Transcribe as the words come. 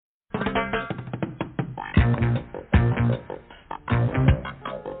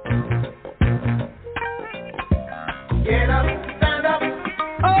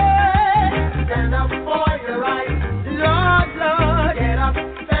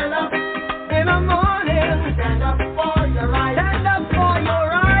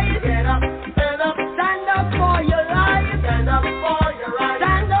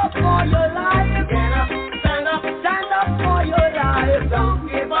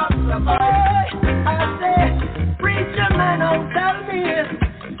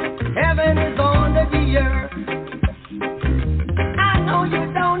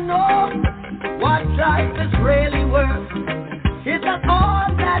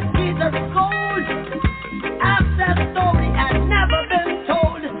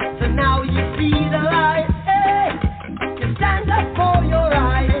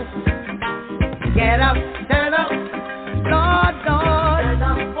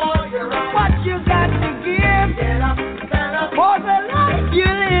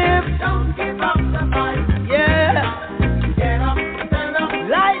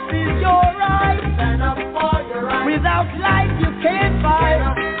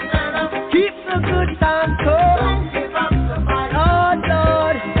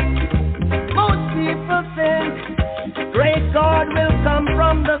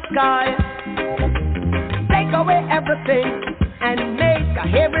multiply. Take away everything and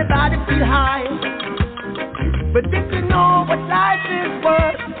make everybody feel high. But if you know what life is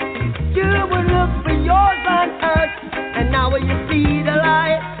worth, you will look for yours on earth. And now when you see the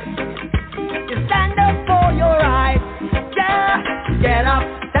light, you stand up for your rights. Yeah, get up,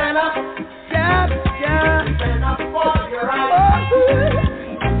 stand up. Yeah, yeah, stand up for your rights.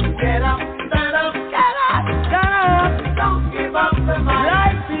 Get up, stand up. Get up, stand up. Don't give up the fight.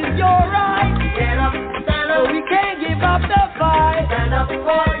 Life is your right. Get up, stand up. So we can't give up the fight. Stand up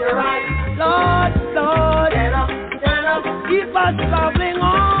for your rights. Lord, Lord. Get up, stand up. Keep us traveling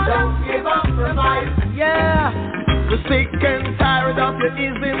on. Don't give up the fight. Yeah. The sick and tired of your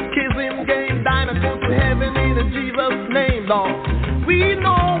ism, schism game. Dine and go to heaven in Jesus' name, Lord. We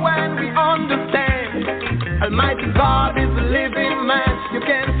know when we understand Almighty God is a living man. You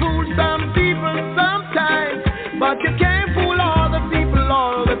can fool some people sometimes, but you can't fool all the people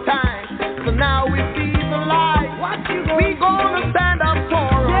all the time. So now we see the light. We gonna stand up for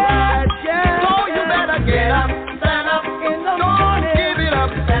our rights. So you better get up, stand up in the morning. Don't give it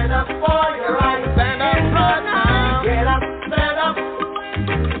up, stand up for your rights. Stand up right now. Get up, stand up.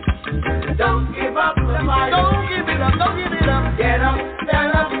 Don't give up the fight. Don't give it up, don't give it up. Get up,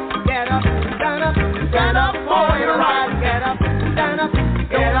 stand up. Get up, stand up. Stand up for your rights. Get up, stand up.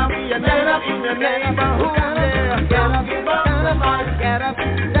 Get up, stand up in your neighborhood. Get up, give up the fight. Get up,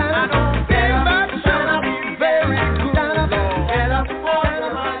 stand up. Get up, stand up. Very good. Stand up. Get up for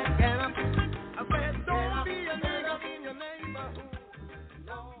your rights. Get up. I said, don't be a nigga in your neighborhood.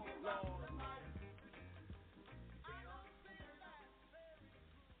 No, no.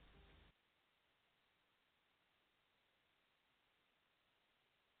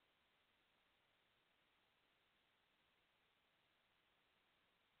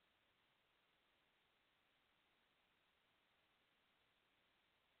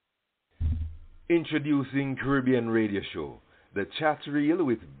 Introducing Caribbean Radio Show, The Chat Reel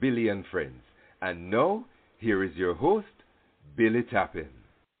with Billie and Friends. And now, here is your host, Billie Tappin.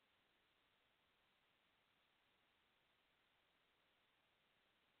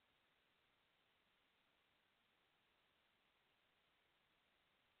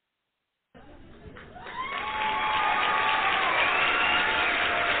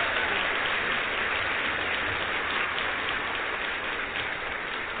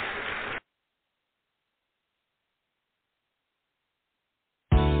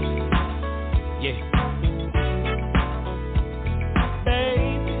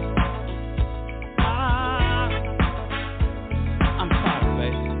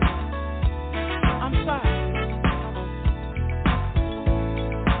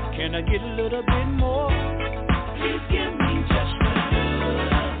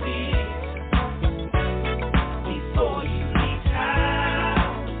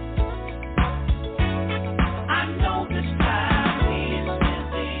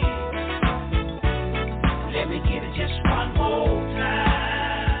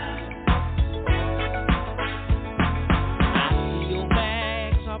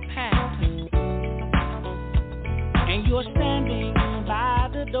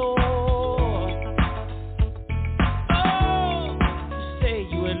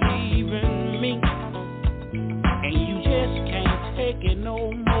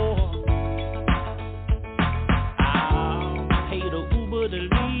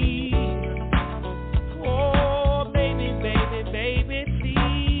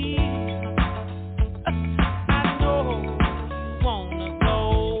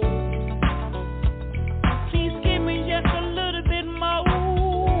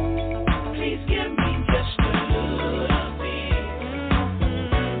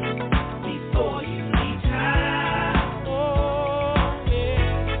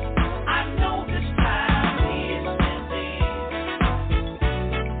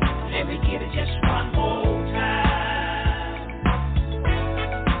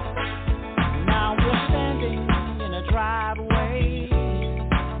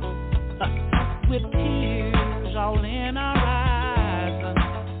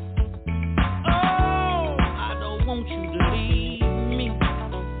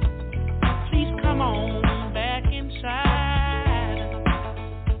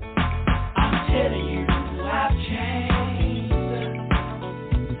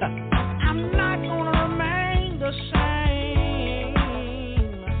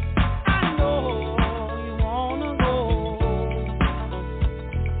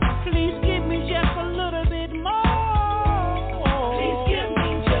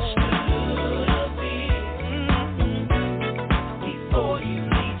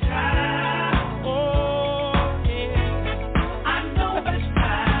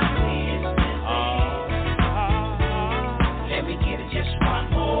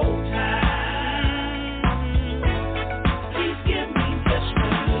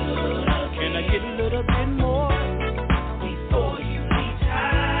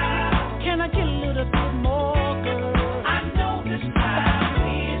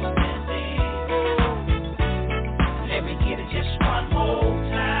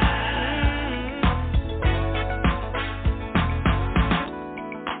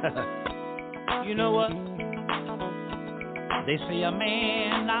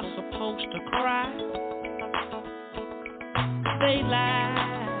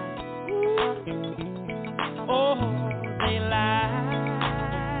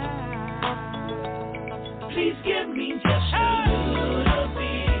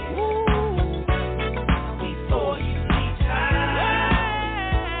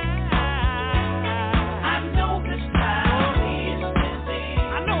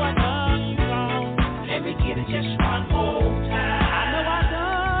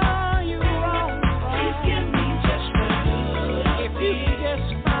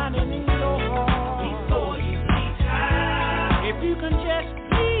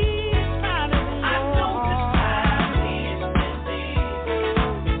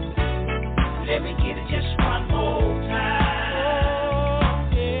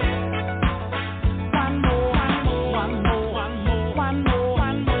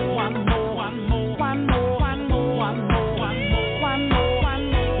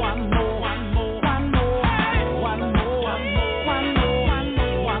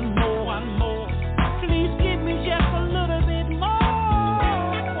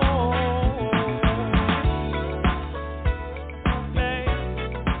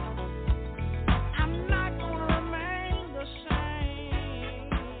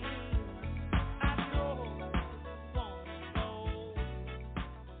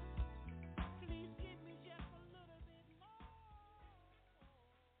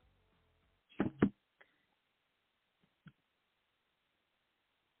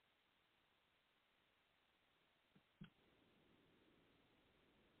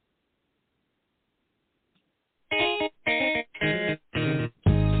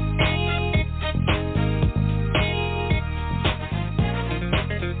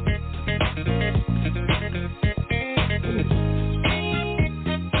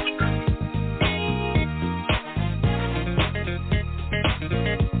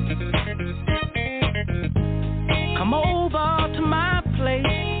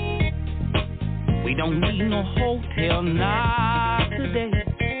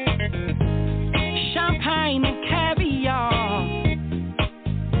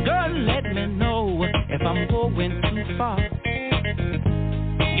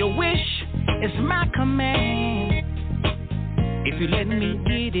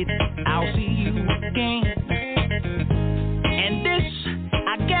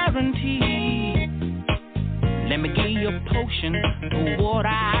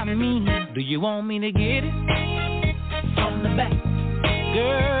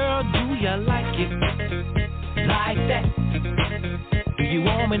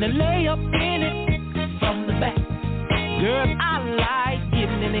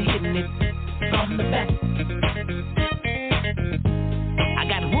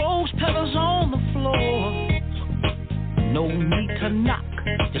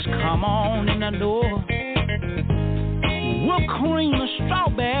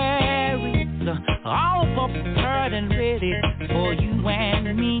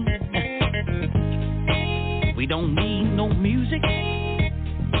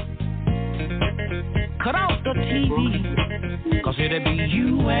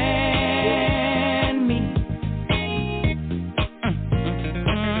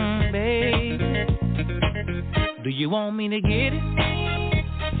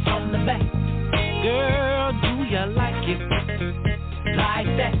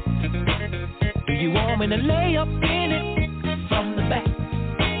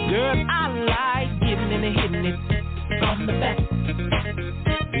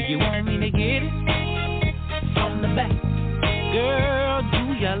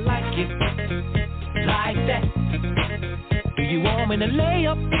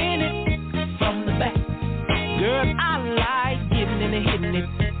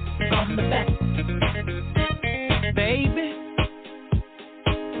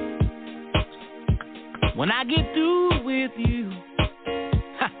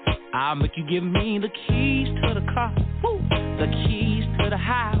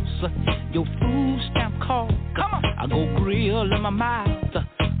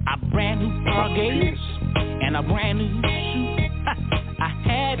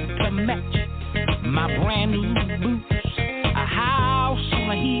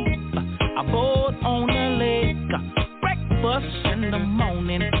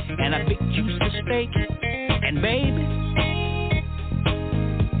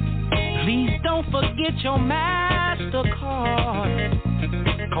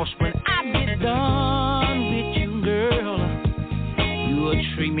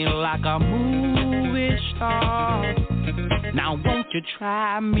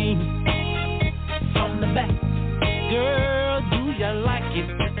 from the back. Girl, do you like it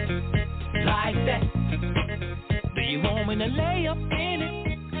like that? Do you want me to lay up in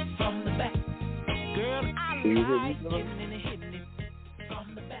it from the back? Girl, I like getting in and hitting it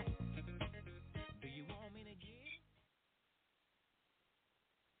from the back. Do you want me to get?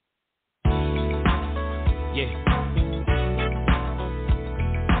 Yeah.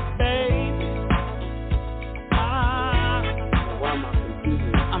 Baby. Why am I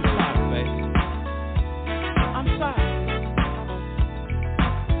confused? I'm sorry, baby. I'm sorry.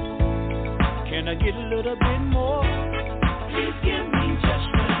 Can I get a little bit more? Please give me just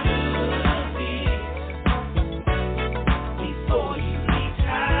a little bit before you leave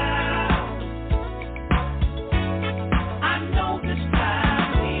town. I know this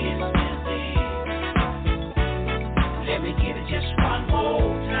time is busy. Let me get it just one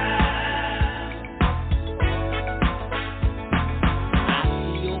more time. I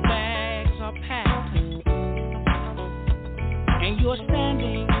see your bags are packed and you're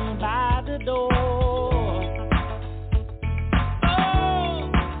standing by the door.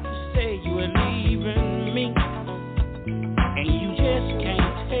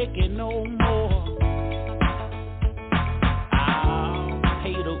 It no more. I'll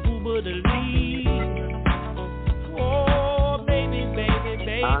pay the Uber to leave. Oh, baby, baby,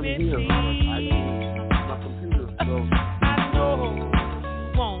 baby, I'm here. please. My computer's slow. I know you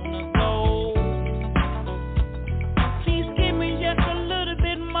wanna go. Please give me just a little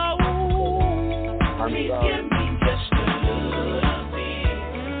bit more. Please give me just a little bit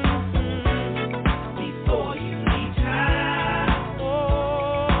before you leave town.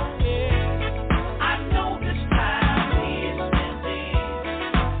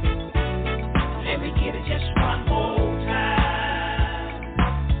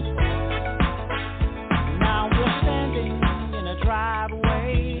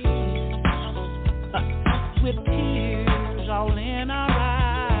 With tears all in our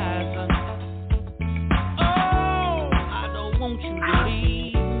eyes. Oh, I don't want you to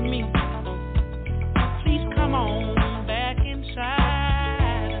leave me. Please come on back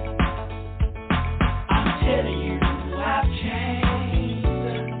inside. I'm telling you, I've changed.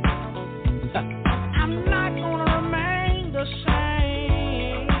 I'm not gonna remain the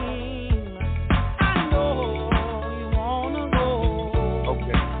same. I know you wanna go.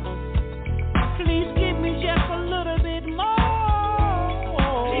 Okay. Please give me just a little bit more.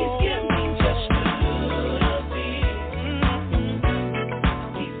 Please give me just a little bit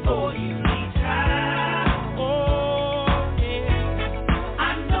before you leave town. Oh, yeah. I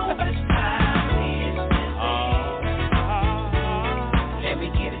know this time is busy. Let me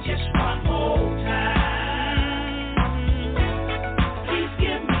get it just one more time. Please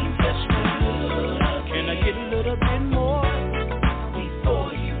give me just a little bit. Can I get a little bit more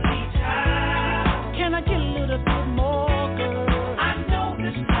before you leave town? Can I get a little bit more, girl? I know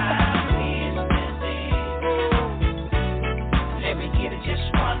this time is busy. Let me get it just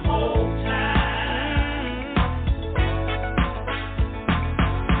one more time.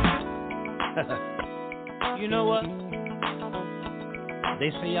 You know what? They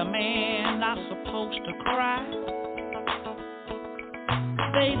say a man not supposed to cry.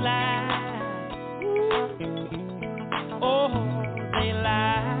 They lie. Oh, they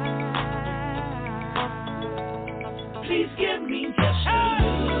lie. Please give me just a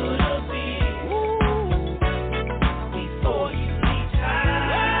little bit before you leave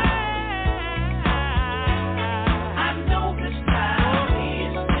town. I know this time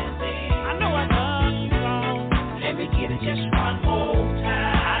is busy. I know I done you wrong. Let me get it just one more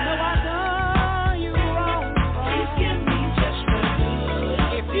time. I know I done you wrong. Please give me just a little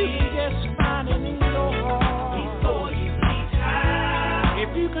bit. If you can just find it in your heart before you leave town. If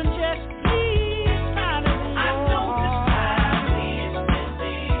you can just please find it in your heart. I know this time is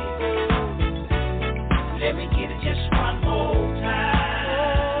busy. Let me get it just one more time.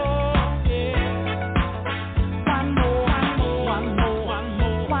 Oh, yeah. One more, one more, one more, one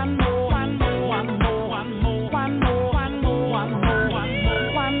more, one more, one more, one more, one more, one more, one more,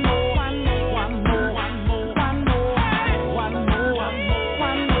 one more, one more, one more, one more, one more, one more,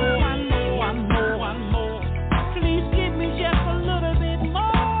 one more, one more, one more, one more. Please give me just a little bit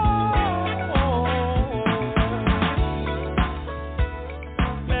more.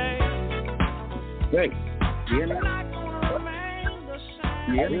 Great. Yeah, I'm not gonna remain the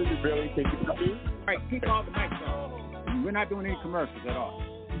same. yeah, you barely take it. All right, keep all the mics on. We're not doing any commercials at all.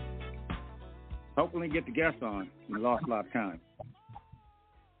 Hopefully get the guests on. We lost a lot of time.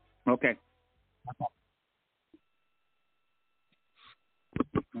 Okay.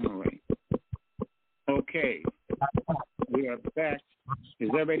 All right. Okay. We are back. Is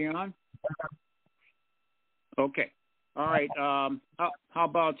everybody on? Okay. All right. How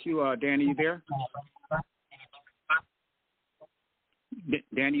about you, Dany? You there?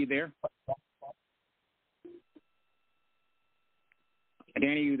 Dany, you there?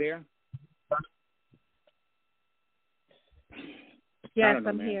 Dany, you there? Yes,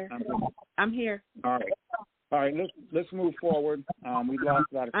 I'm here. I'm here. All right. All right. Let's move forward. We've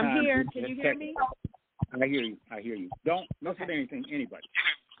lost a lot of time. I'm here. Can you hear me? I hear you. I hear you. Don't say anything to anybody.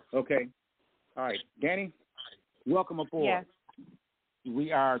 Okay. All right. Dany, welcome aboard. Yes.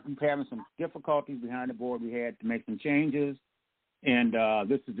 We are having some difficulties behind the board. We had to make some changes, and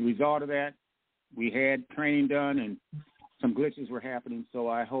this is the result of that. We had training done, and some glitches were happening. So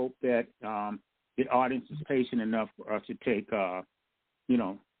I hope that the audience is patient enough for us to take, to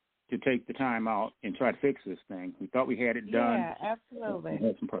take the time out and try to fix this thing. We thought we had it done. Yeah,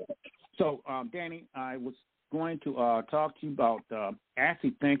 absolutely. So, Dany, I was going to talk to you about,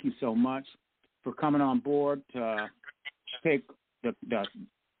 actually, thank you so much for coming on board to take the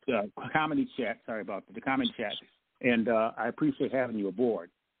comedy chat. Sorry about the comedy chat. And I appreciate having you aboard.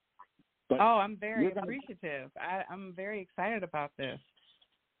 But I'm very appreciative. I'm very excited about this.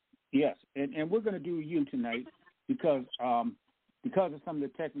 Yes, and we're going to do you tonight because of some of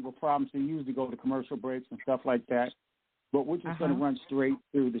the technical problems. We usually go to commercial breaks and stuff like that. But we're just going to run straight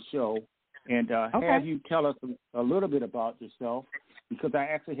through the show and have you tell us a little bit about yourself, because I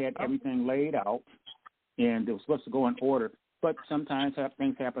actually had everything laid out, and it was supposed to go in order. But sometimes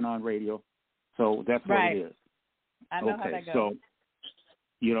things happen on radio, so that's what it is. I know how that goes.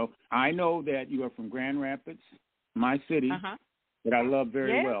 So, I know that you are from Grand Rapids, my city, that I love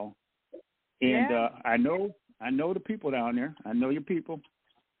very well. And I know the people down there. I know your people.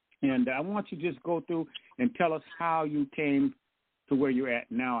 And I want you to just go through and tell us how you came to where you're at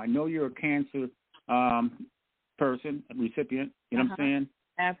now. I know you're a cancer person, a recipient, you know what I'm saying?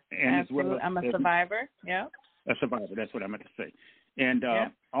 Absolutely. I'm a survivor, A survivor, that's what I meant to say. And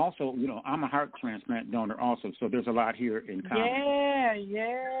also, I'm a heart transplant donor also, so there's a lot here in common.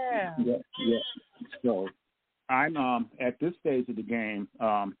 Yeah. So I'm at this stage of the game,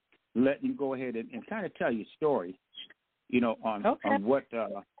 letting you go ahead and kind of tell your story, on what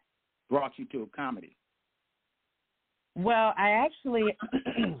brought you to comedy. Well, I actually,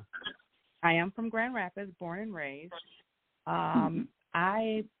 I am from Grand Rapids, born and raised.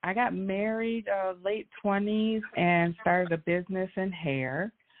 I got married late 20s and started a business in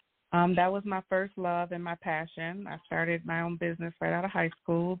hair. That was my first love and my passion. I started my own business right out of high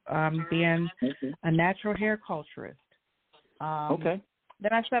school, being a natural hair culturist.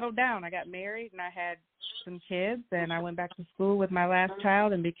 Then I settled down. I got married and I had some kids, and I went back to school with my last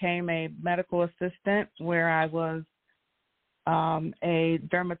child and became a medical assistant, where I was a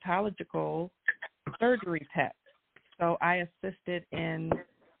dermatological surgery tech. So I assisted in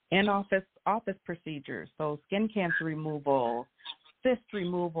office procedures, so skin cancer removal, cyst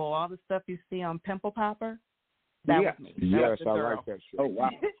removal, all the stuff you see on Pimple Popper. That was me. Yes, I like that shit. Oh,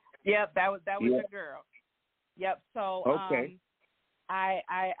 wow. Yep, that was the girl. Yep. So I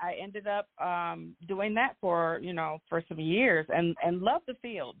ended up doing that for some years and loved the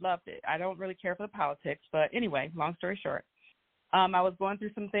field, loved it. I don't really care for the politics, but anyway, long story short, I was going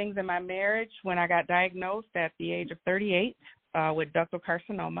through some things in my marriage when I got diagnosed at the age of 38 with ductal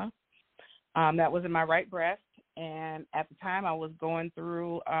carcinoma. That was in my right breast, and at the time I was going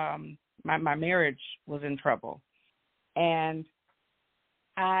through my marriage was in trouble, and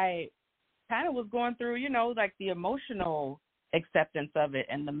I kind of was going through like the emotional acceptance of it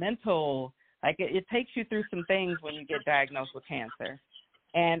and the mental, like it takes you through some things when you get diagnosed with cancer.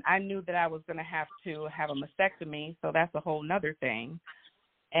 And I knew that I was going to have a mastectomy, so that's a whole nother thing.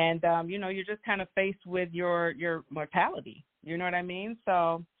 And, you're just kind of faced with your mortality, you know what I mean?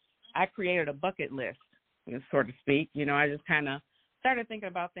 So I created a bucket list, so to speak. I just kind of started thinking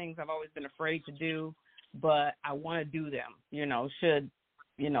about things I've always been afraid to do, but I want to do them, should,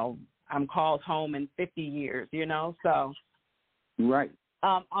 I'm called home in 50 years, so. Right.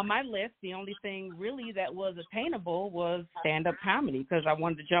 On my list, the only thing really that was attainable was stand-up comedy, because I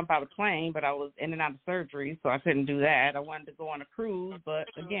wanted to jump out of a plane, but I was in and out of surgery, so I couldn't do that. I wanted to go on a cruise, but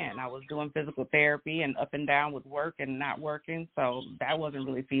again, I was doing physical therapy and up and down with work and not working, so that wasn't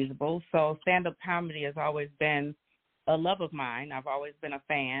really feasible. So stand-up comedy has always been a love of mine. I've always been a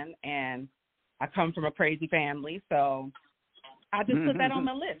fan, and I come from a crazy family, so I just put that on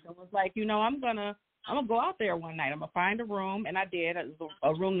my list. I was like, I'm gonna go out there one night. I'm going to find a room, and I did. It was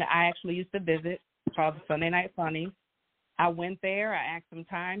a room that I actually used to visit called the Sunday Night Funnies. I went there. I asked him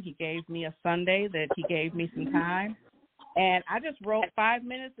time. He gave me a Sunday that he gave me some time. And I just wrote 5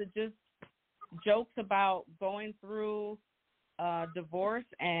 minutes of just jokes about going through divorce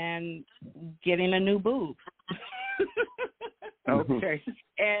and getting a new boob. Okay.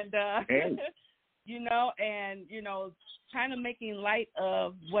 And hey. Kind of making light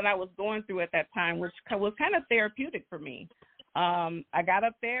of what I was going through at that time, which was kind of therapeutic for me. I got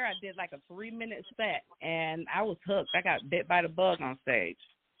up there, I did like a 3-minute set, and I was hooked. I got bit by the bug on stage.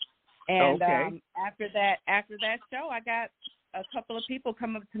 And after that show, I got a couple of people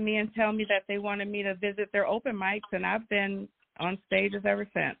come up to me and tell me that they wanted me to visit their open mics, and I've been on stages ever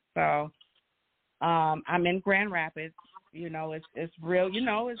since. So I'm in Grand Rapids. It's real.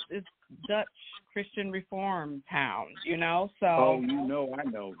 It's Dutch Christian Reform town. So. Oh, I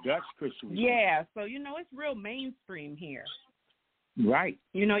know Dutch Christian Reform. Yeah, so it's real mainstream here. Right.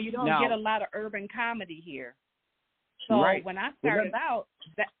 You don't get a lot of urban comedy here. So when I started out,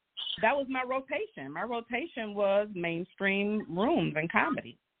 that was my rotation. My rotation was mainstream rooms and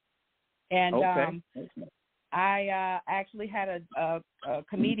comedy. And I actually had a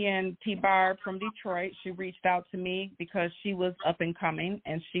comedian, T-Barb from Detroit. She reached out to me because she was up and coming,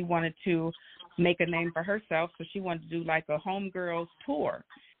 and she wanted to make a name for herself. So she wanted to do like a homegirls tour,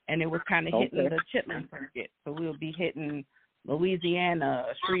 and it was kind of hitting the Chitlin circuit. So we'll be hitting Louisiana,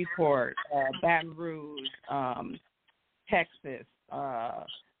 Shreveport, Baton Rouge, Texas,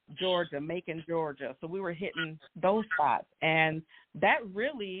 Georgia, Macon, Georgia. So we were hitting those spots. And that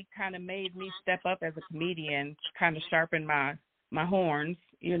really kind of made me step up as a comedian, kind of sharpen my horns,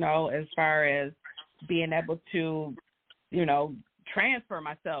 as far as being able to, transfer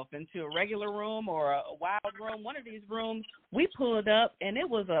myself into a regular room or a wild room. One of these rooms, we pulled up, and it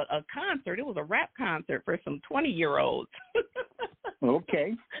was a concert. It was a rap concert for some 20-year-olds.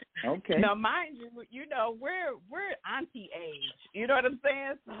 Okay. Now, mind you, we're auntie age. You know what I'm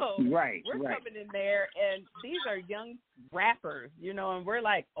saying? So we're coming in there, and these are young rappers, and we're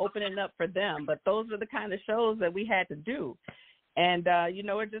like opening up for them. But those are the kind of shows that we had to do, and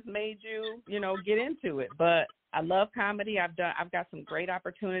it just made you, get into it. But I love comedy. I've got some great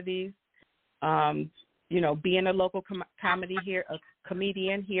opportunities. Being a local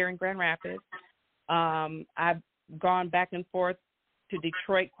comedian here in Grand Rapids. I've gone back and forth to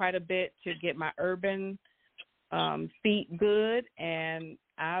Detroit quite a bit to get my urban feet good, and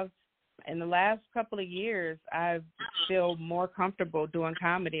in the last couple of years, I feel more comfortable doing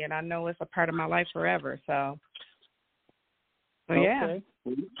comedy, and I know it's a part of my life forever. So yeah.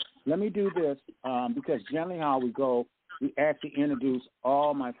 Let me do this because generally how we go, we actually introduce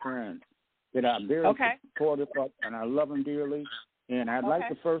all my friends that are very supportive of, and I love them dearly. And I'd like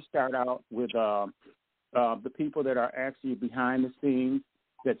to first start out with the people that are actually behind the scenes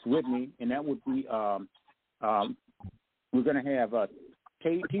that's with me, and that would be we're going to have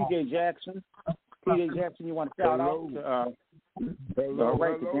TJ Jackson. TJ Jackson, you want to shout out to hello.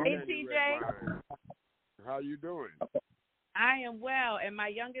 Hey, TJ. How you doing? I am well, and my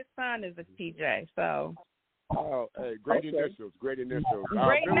youngest son is a TJ, so. Oh, hey, great initials. Great Billie,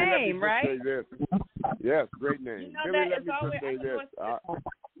 name, right? Say this. Yes, great name. Billie, let me just say this. I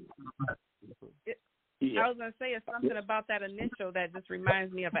was going to say it's something about that initial that just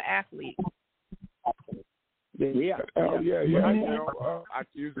reminds me of an athlete. Yeah. I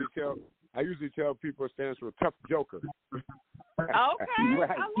usually tell people it stands for tough joker. Okay, I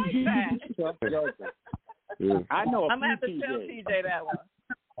like that. Tough joker. Yeah. I know I'm going to have to tell TJ that one.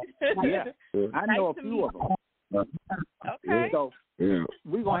 Yeah, I know a few of them. Okay. So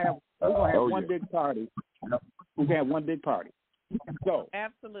we're gonna have one big party. We're gonna have one big party. So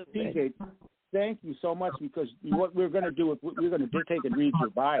absolutely, TJ, thank you so much because what we're gonna do is we're gonna take and read your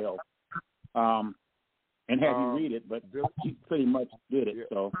bio, and have you read it. But you pretty much did it.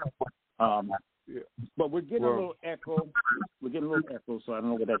 So, but we're getting a little echo. We're getting a little echo, so I don't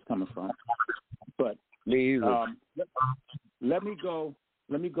know where that's coming from. But me either. Let me go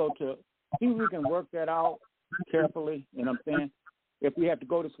to see if we can work that out carefully. You know what I'm saying? If we have to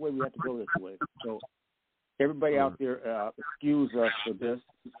go this way, we have to go this way. So everybody out there, excuse us for this.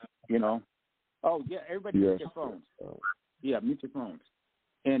 Oh yeah, everybody mute your phones. Yeah, mute your phones.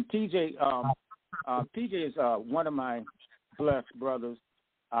 And TJ, TJ is one of my blessed brothers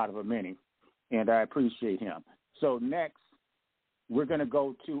out of a many, and I appreciate him. So next, we're gonna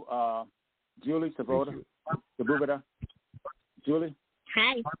go to Julie Sabota. Julie.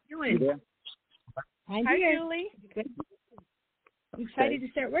 Hi, how you doing? Yeah. Hi, Julie. I'm excited to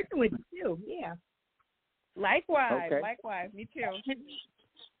start working with you, too. Yeah. Likewise. Me too.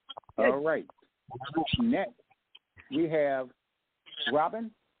 All right. Next, we have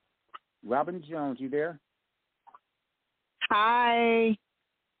Robin. Robin Jones, you there? Hi.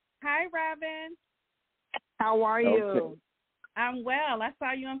 Hi, Robin. How are you? Okay. I'm well. I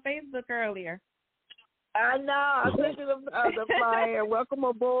saw you on Facebook earlier. I know. I sent you the flyer. Welcome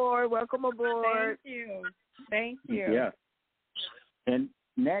aboard. Thank you. Thank you. Yeah. And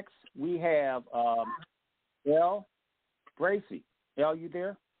next we have L. Bracy. L, you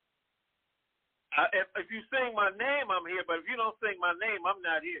there? If you sing my name, I'm here. But if you don't sing my name, I'm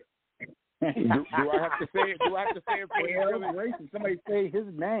not here. Do I have to say it? Do I have to say it for you? L. Bracy. Somebody say his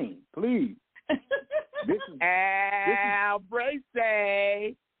name, please. This is Al Bracy.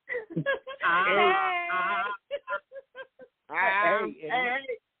 Hey,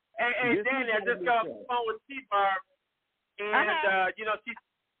 Danny, I just got off the phone with T-Bar, and you know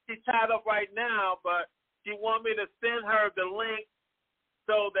she's tied up right now, but she want me to send her the link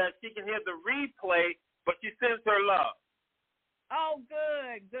so that she can hear the replay. But she sends her love. Oh,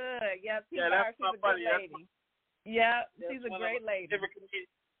 good. Yep, yeah, that's she's a good lady. Yep, she's a great lady.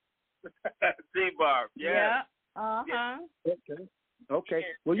 T-Bar, yeah. Okay.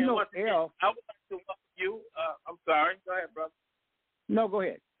 Well, you know, L. I would like to welcome you. I'm sorry. Go ahead, brother. No, go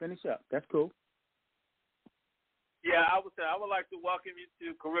ahead. Finish up. That's cool. Yeah, I would like to welcome you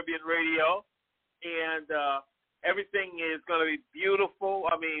to Caribbean Radio, and everything is going to be beautiful.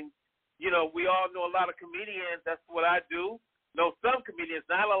 I mean, you know, we all know a lot of comedians. That's what I do. Know some comedians,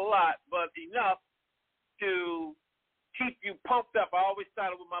 not a lot, but enough to keep you pumped up. I always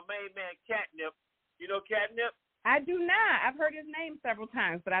started with my main man, Catnip. You know Catnip? I do not. I've heard his name several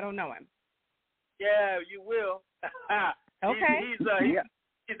times, but I don't know him. Yeah, you will. Okay. He's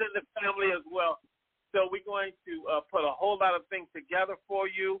in the family as well. So we're going to put a whole lot of things together for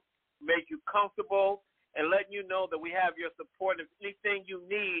you, make you comfortable, and let you know that we have your support. If anything you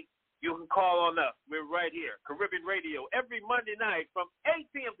need, you can call on us. We're right here, Caribbean Radio, every Monday night from 8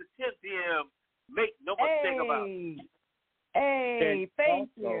 p.m. to 10 p.m. Make no mistake about it. Hey, thank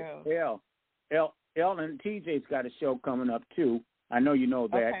you. L and TJ's got a show coming up, too. I know you know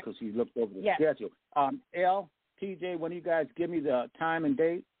that because he's looked over the schedule. L, TJ, when you guys give me the time and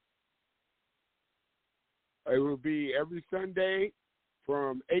date? It will be every Sunday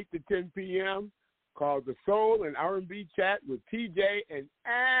from 8 to 10 p.m. called The Soul and R&B Chat with TJ and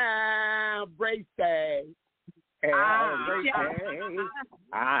Al Bracy. All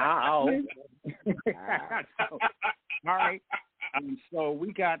right. So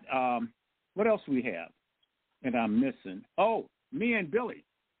we got, what else we have that I'm missing? Oh, me and Billie.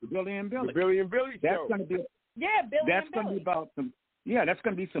 Billie and Billie. The Billie and Billie that's show. Gonna be, Billie that's and going to Billie. be about some, that's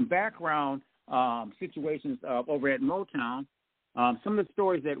going to be some background situations over at Motown. Some of the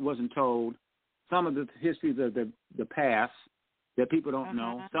stories that wasn't told, some of the histories of the past that people don't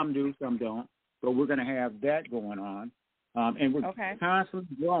know. Some do, some don't. But we're going to have that going on. And we're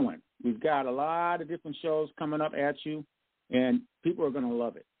constantly growing. We've got a lot of different shows coming up at you, and people are going to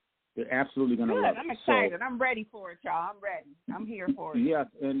love it. They're absolutely going to love it. I'm excited. So, I'm ready for it, y'all. I'm ready. I'm here for it. Yes,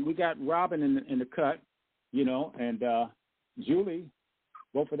 and we got Robin in the cut, you know, and Julie.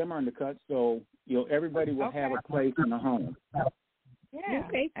 Both of them are in the cut, so you know everybody will have a place in the home. Yeah,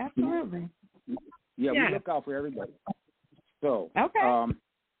 absolutely. Yeah, we look out for everybody. So,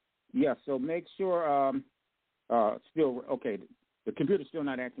 so make sure. The computer's still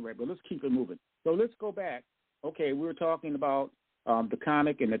not acting right, but let's keep it moving. So let's go back. Okay, we were talking about the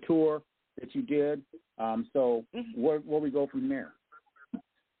comic and the tour that you did. Where we go from there?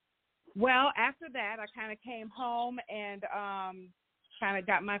 Well, after that, I kind of came home and kind of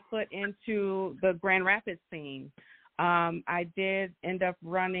got my foot into the Grand Rapids scene. I did end up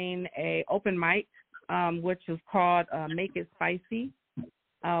running a open mic, which is called Make It Spicy.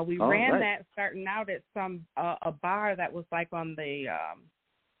 We ran that starting out at a bar that was like on the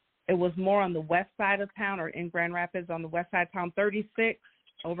it was more on the west side of town, or in Grand Rapids on the west side of town, 36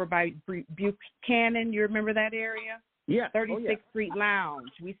 over by Buchanan. You remember that area? Yeah. 36th Street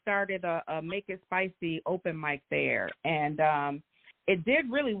Lounge. We started a Make It Spicy open mic there, and it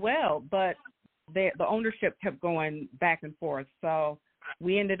did really well, but the ownership kept going back and forth. So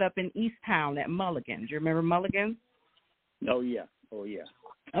we ended up in East Town at Mulligan's. You remember Mulligan's? Oh, yeah.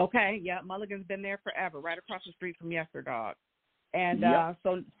 Okay, yeah, Mulligan's been there forever, right across the street from Yesterdog. And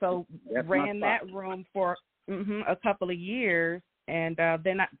so ran that room for a couple of years, and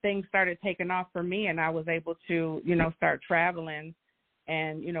then things started taking off for me, and I was able to, start traveling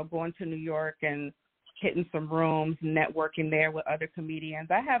and, going to New York and hitting some rooms, networking there with other comedians.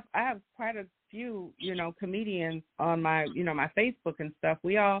 I have quite a few, comedians on my, my Facebook and stuff.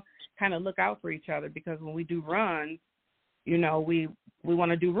 We all kind of look out for each other because when we do runs, we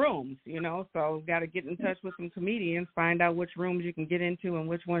want to do rooms, so we've got to get in touch with some comedians, find out which rooms you can get into and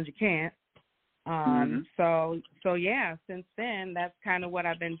which ones you can't. So yeah, since then, that's kind of what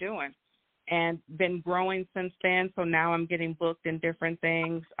I've been doing and been growing since then. So now I'm getting booked in different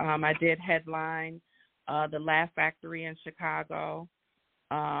things. I did headline the Laugh Factory in Chicago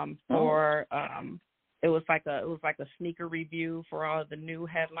for It was like a sneaker review for all of the new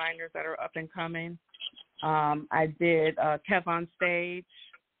headliners that are up and coming. I did Kev on Stage.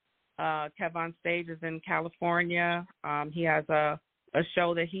 Kev on Stage is in California. He has a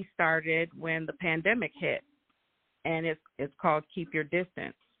show that he started when the pandemic hit, and it's called Keep Your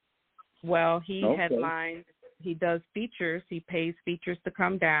Distance. Well, he headlines. He does features. He pays features to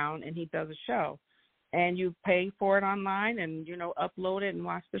come down, and he does a show. And you pay for it online and, upload it and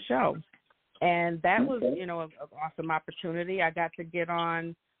watch the show. And that was, an awesome opportunity. I got to get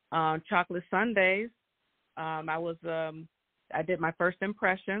on Chocolate Sundays. I did my first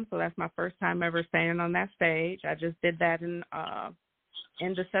impression, so that's my first time ever standing on that stage. I just did that in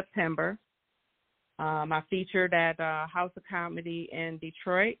end of September. I featured at House of Comedy in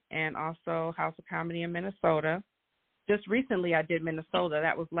Detroit and also House of Comedy in Minnesota. Just recently I did Minnesota.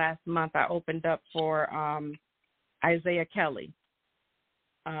 That was last month. I opened up for Isaiah Kelly.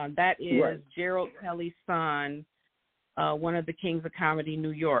 That is Gerald Kelly's son, one of the Kings of Comedy New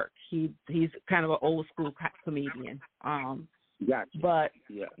York. He's kind of an old school comedian. Gotcha. But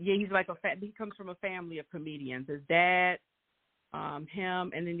he's like he comes from a family of comedians. His dad,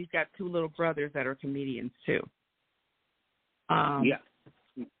 him, and then he's got two little brothers that are comedians too.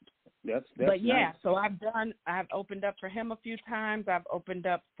 That's but nice. So I've opened up for him a few times. I've opened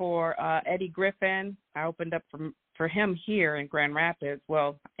up for Eddie Griffin. I opened up for him here in Grand Rapids,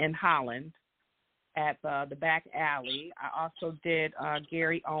 in Holland at the Back Alley. I also did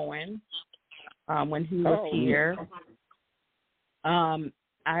Gary Owen when he was here.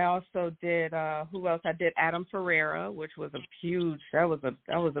 I also did who else? I did Adam Ferreira, which was that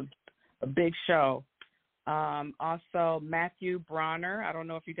was a big show. Also Matthew Bronner. I don't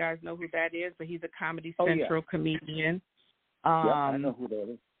know if you guys know who that is, but he's a Comedy Central comedian. I know who that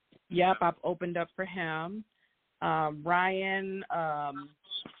is. Yep, I've opened up for him. Ryan,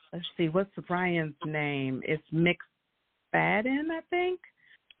 let's see, what's Ryan's name? It's McFadden, I think.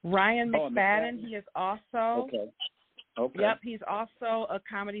 Ryan McFadden. He is also Okay. Yep, he's also a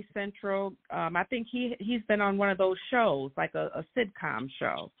Comedy Central. I think he's been on one of those shows, like a sitcom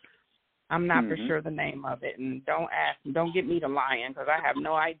show. I'm not for sure the name of it, and don't get me to lying because I have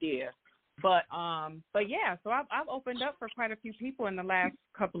no idea. But yeah, so I've opened up for quite a few people in the last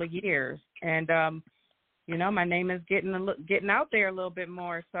couple of years, and my name is getting out there a little bit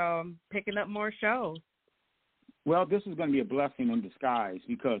more, so I'm picking up more shows. Well, this is going to be a blessing in disguise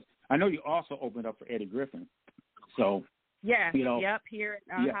because I know you also opened up for Eddie Griffin. So here in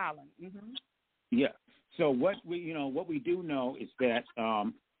Holland. Mm-hmm. Yeah. So what we do know is that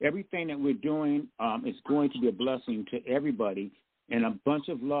everything that we're doing is going to be a blessing to everybody, and a bunch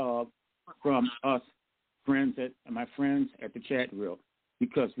of love from us, my friends at the chat reel,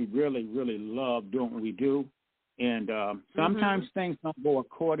 because we really, really love doing what we do. And sometimes things don't go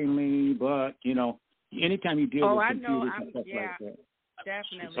accordingly, but anytime you deal with computers and stuff like that.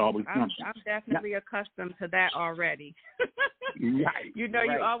 Definitely. I'm definitely accustomed to that already. Right. You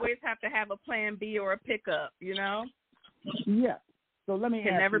always have to have a plan B or a pickup, Yeah. So let me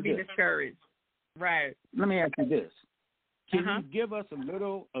can never be discouraged. Right. Let me ask you this. Can you give us a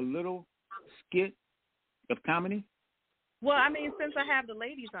little skit of comedy? Well, I mean, since I have the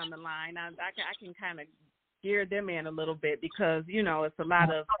ladies on the line, I can kind of gear them in a little bit because, it's a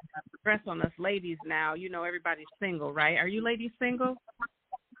lot of stress on us ladies now. Everybody's single, right? Are you ladies single?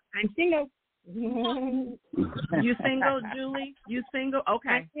 I'm single. You single, Julie? You single?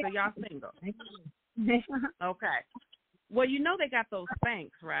 Okay, so y'all single. Okay. Well, they got those Spanx,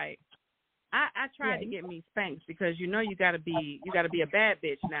 right? I tried to get me Spanx because you gotta be a bad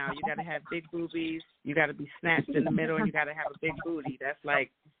bitch now. You gotta have big boobies. You gotta be snatched in the middle, and you gotta have a big booty. That's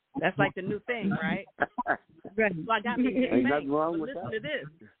like the new thing, right? So I got me some Ain't Spanx. nothing wrong But with listen that. to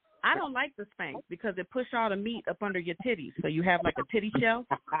this. I don't like the Spanx because it push all the meat up under your titties. So you have like a titty shelf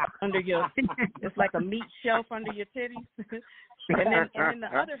under your. It's like a meat shelf under your titties. And then the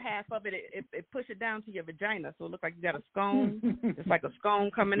other half of it push it down to your vagina, so it looks like you got a scone. It's like a scone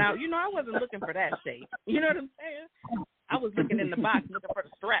coming out. I wasn't looking for that shape. You know what I'm saying? I was looking in the box, looking for the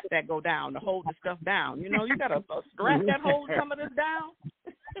strap that go down to hold the stuff down. You got a strap that holds some of this down.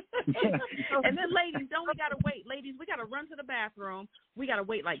 And then, ladies, we got to wait. Ladies, we got to run to the bathroom. We got to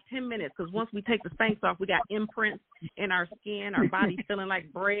wait like 10 minutes because once we take the Spanx off, we got imprints in our skin. Our body's feeling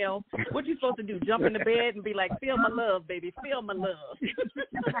like Braille. What you supposed to do, jump in the bed and be like, feel my love, baby, feel my love.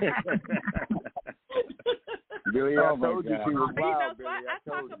 Billie, I told you she was wild, So Billie. I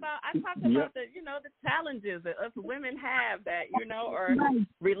talk about the the challenges that us women have that or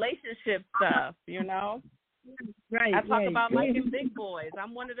relationship stuff. Right. I talk about liking big boys.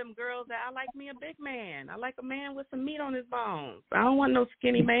 I'm one of them girls that I like me a big man. I like a man with some meat on his bones. I don't want no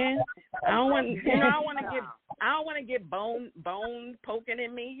skinny man. I don't want I don't want to get bone poking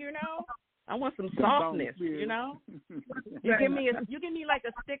in me, I want some softness, You give me like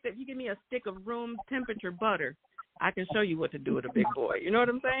a stick of room temperature butter. I can show you what to do with a big boy. You know what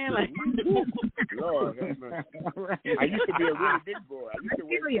I'm saying? Like, Lord, I used to be a really big boy. I used to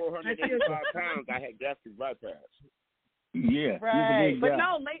weigh 485 pounds. I had gastric bypass. Yeah, right. But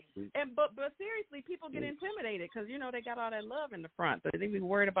no, but seriously, people get intimidated because they got all that love in the front, so they be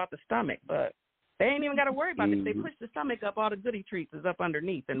worried about the stomach, but they ain't even got to worry about it. If they push the stomach up, all the goody treats is up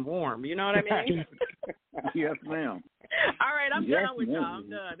underneath and warm. You know what I mean? Yes, ma'am. All right, I'm done with y'all. I'm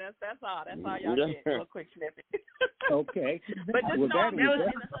done. That's all. That's all y'all get. A little quick snippet. Okay. But just know I'm in the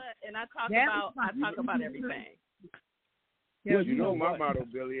hood, and I talk about everything. Well, you know my motto,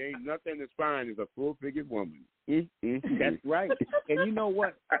 Billy, ain't nothing as fine as a full-figured woman. That's right. And you know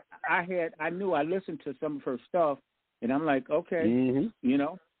what? I listened to some of her stuff, and I'm like, okay,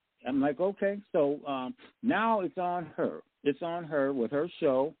 I'm like, okay. So now it's on her. It's on her with her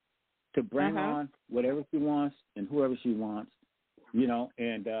show to bring on whatever she wants and whoever she wants,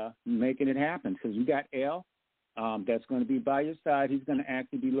 and making it happen. Because you got L that's going to be by your side. He's going to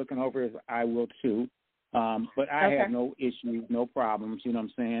actually be looking over as I will too. But I have no issues, no problems, you know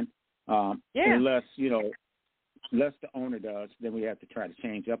what I'm saying? Unless, unless the owner does, then we have to try to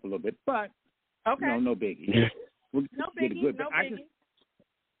change up a little bit. But, no biggie. No biggie.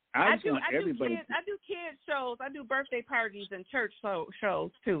 I do kids shows. I do birthday parties and church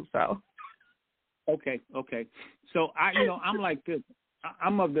shows too. So. Okay. So I'm like this.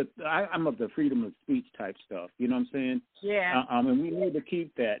 I'm of the freedom of speech type stuff. You know what I'm saying? Yeah. And we need to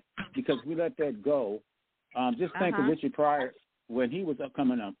keep that because we let that go. Just think of Richard Pryor when he was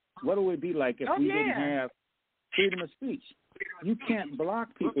coming up. What would it be like if we didn't have freedom of speech? You can't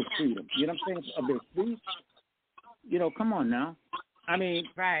block people's freedom. You know what I'm saying? Of their speech. Come on now. I mean,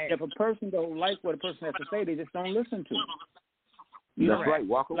 if a person don't like what a person has to say, they just don't listen to them. That's right.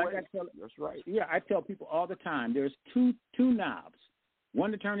 Walk away. That's right. Yeah, I tell people all the time. There's two knobs,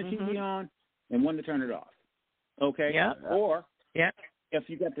 one to turn the TV on and one to turn it off. Okay. Yeah. Or if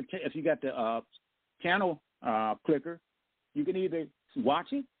you got the channel clicker, you can either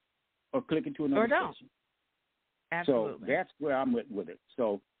watch it or click it to another station. Absolutely. So that's where I'm with it.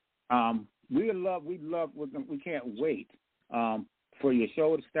 So we can't wait for your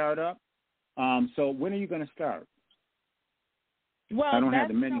show to start up. So when are you going to start? Well, I don't have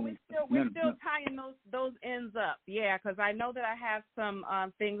the menu. We're still tying those ends up. Yeah, because I know that I have some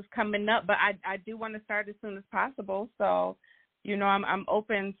things coming up, but I do want to start as soon as possible. So, I'm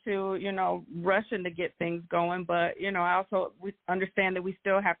open to, rushing to get things going. But, we understand that we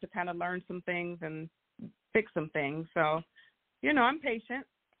still have to kind of learn some things and fix some things. So, I'm patient.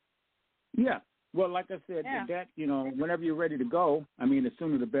 Yeah. Well, like I said, that, whenever you're ready to go, I mean, the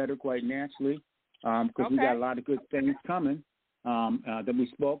sooner the better, quite naturally, because we got a lot of good things coming that we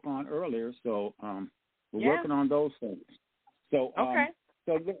spoke on earlier. So we're working on those things. So,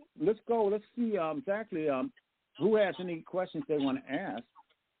 so let's go. Let's see exactly who has any questions they want to ask.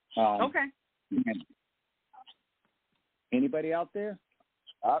 Anybody out there?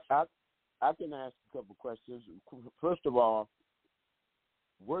 I can ask a couple questions. First of all,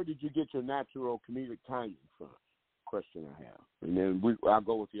 where did you get your natural comedic timing from? Question I have, and then I'll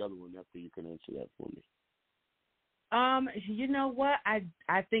go with the other one after you can answer that for me. You know what? I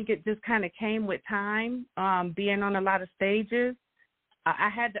think it just kind of came with time. Being on a lot of stages, I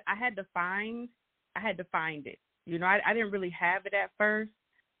had to find it. I didn't really have it at first,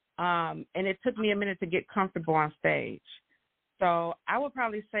 and it took me a minute to get comfortable on stage. So I would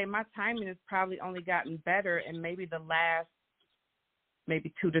probably say my timing has probably only gotten better in maybe the last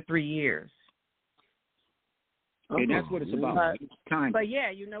 2 to 3 years. Okay, that's what it's about. Time. But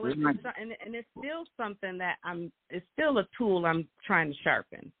yeah, it's still something that it's still a tool I'm trying to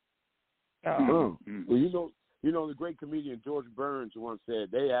sharpen. So. Well, the great comedian George Burns once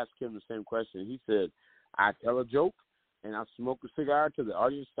said, they asked him the same question. He said, I tell a joke and I smoke a cigar till the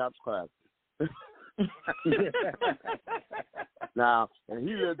audience stops clapping. Now, and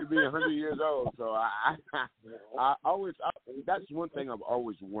he lived to be 100 years old, so I always that's one thing I've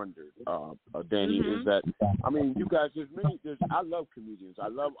always wondered, Dany, is that you guys, I love comedians. I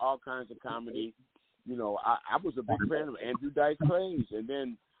love all kinds of comedy. I was a big fan of Andrew Dice Clay's, and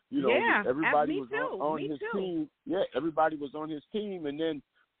then everybody was on his team. Yeah, everybody was on his team, and then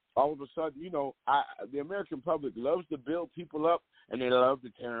all of a sudden, the American public loves to build people up, and they love to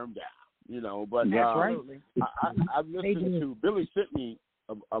tear them down. But that's right. I've listened to Billie sent me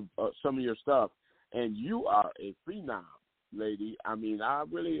some of your stuff, and you are a phenom, lady. I mean, I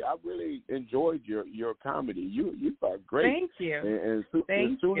really enjoyed your comedy. You are great. Thank you.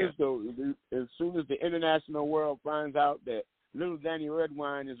 And as soon as the international world finds out that little Dany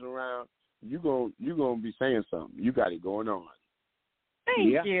Redwine is around, you gonna be saying something. You got it going on.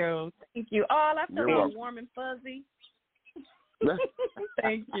 Thank you. Oh, I feel all welcome. warm and fuzzy.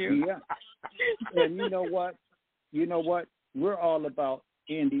 Thank you. Yeah. And you know what? We're all about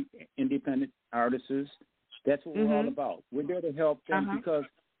independent artists. That's what we're all about. We're there to help them because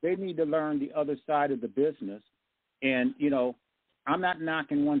they need to learn the other side of the business. And, I'm not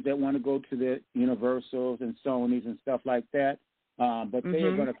knocking ones that want to go to the Universals and Sonys and stuff like that, but they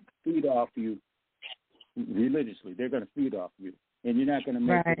are going to feed off you religiously. They're going to feed off you, and you're not going to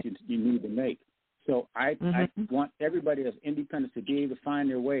make what you need to make. So I want everybody that's independent to be able to find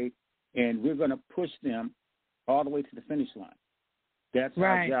their way, and we're going to push them all the way to the finish line. That's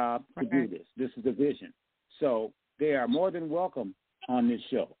our job to do this. This is the vision. So they are more than welcome on this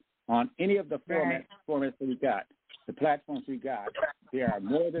show, on any of the formats that we got, the platforms we got. They are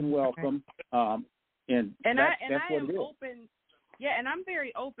more than welcome, and that's what it is. Open. Yeah, and I'm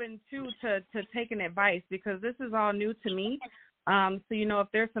very open to taking advice because this is all new to me. So if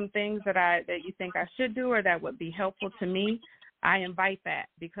there's some things that you think I should do or that would be helpful to me, I invite that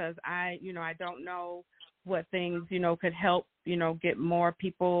because I don't know what things could help get more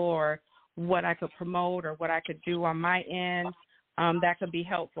people or what I could promote or what I could do on my end that could be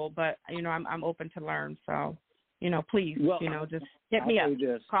helpful. But I'm open to learn. So please just hit me up,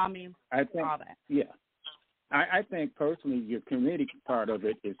 call me, all that. Yeah, I think personally your community part of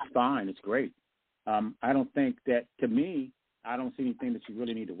it is fine. It's great. I don't think that, to me, I don't see anything that you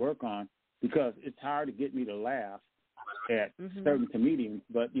really need to work on because it's hard to get me to laugh at certain comedians.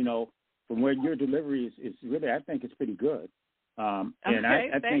 But, from where your delivery is really, I think it's pretty good. And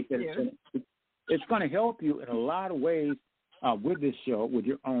I think that it's going to help you in a lot of ways with this show, with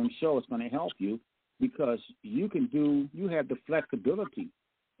your own show. It's going to help you because you have the flexibility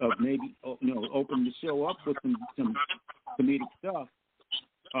of maybe, open the show up with some comedic stuff,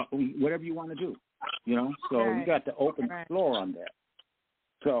 whatever you want to do, So you got the open floor on that.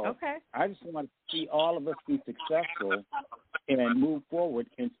 So I just want to see all of us be successful and move forward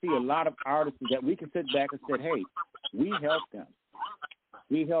and see a lot of artists that we can sit back and say, hey, we helped them.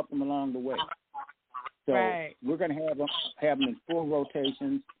 We helped them along the way. So we're going to have them in full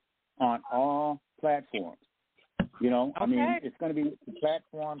rotations on all platforms. I mean, it's going to be the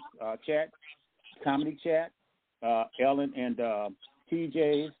platforms, chat, comedy chat, Ellen and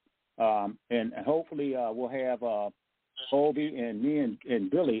TJ's, and hopefully we'll have Obi and me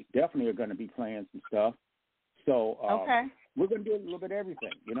and Billie definitely are going to be playing some stuff. So we're going to do a little bit of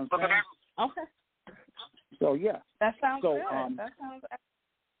everything. You know what I'm saying? Okay. So yeah. That sounds good. That sounds.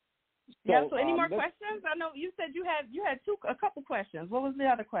 So any more questions? I know you said you had a couple questions. What was the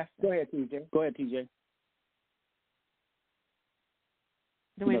other question? Go ahead, TJ.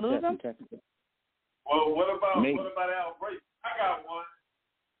 Do we lose them? Well, what about Al Break? I got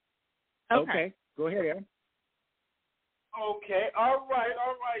one. Okay. Go ahead, Aaron. Okay. All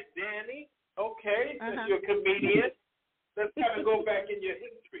right, Dany. Okay, since you're a comedian, let's kind of go back in your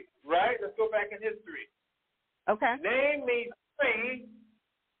history, right? Let's go back in history. Okay. Name me 3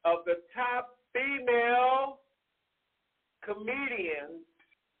 of the top female comedians.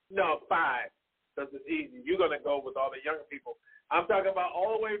 No, 5. Because it's easy. You're going to go with all the younger people. I'm talking about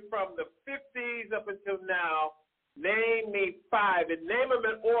all the way from the 50s up until now. Name me 5 and name them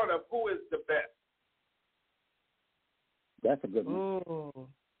in order of who is the best. That's a good one. Ooh.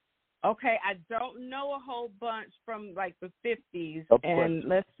 Okay, I don't know a whole bunch from like the 50s, and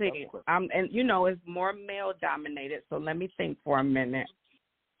let's see. And it's more male dominated, so let me think for a minute.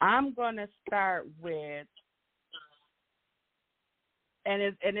 I'm gonna start with, and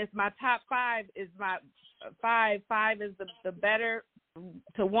it's my top 5 is my 5 is the better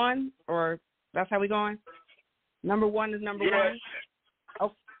to 1, or that's how we going? Number 1 is number 1.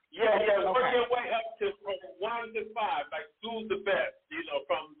 Okay. Yeah. Work your way up to from 1 to 5. Like who's the best?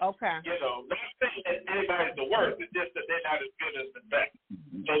 From not saying that anybody's the worst. It's just that they're not as good as the best.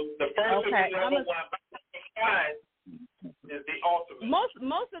 So the first is number 1. 5 is the ultimate.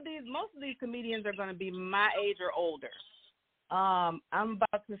 Most of these comedians are going to be my age or older. I'm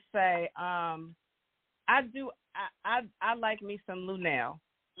about to say I like me some Lunel.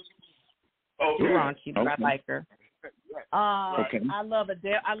 Okay. Raunchy, but I like her. I love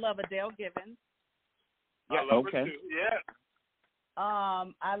Adele Givens. I love her too. Yeah. I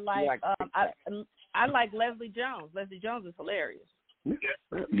like Leslie Jones. Leslie Jones is hilarious.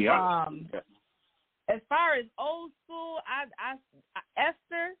 Yeah. As far as old school, I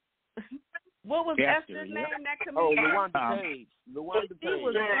Esther What was Esther's name? That Oh, comedian? LaWanda Page.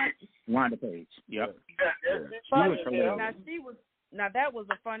 LaWanda Page. Yep. Funny. Now that was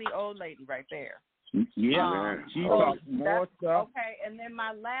a funny old lady right there. Yeah. She talked more stuff. Okay, and then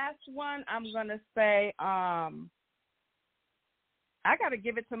my last one, I'm gonna say, I gotta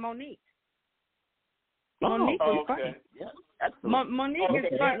give it to Monique. Monique was funny. Yeah. Monique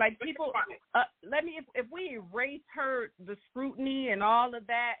is fun. Like people, if we erase the scrutiny and all of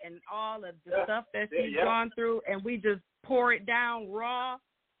that and all of the stuff that she's gone through, and we just pour it down raw,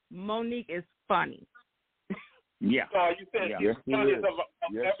 Monique is funny. Yeah. So you said she's funny of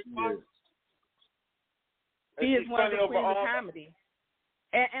everyone? She is one of the queens of comedy.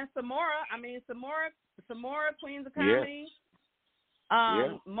 And Samora, Samora, Queens of Comedy.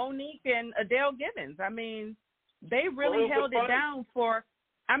 Monique and Adele Givens. I mean, they really held it down for.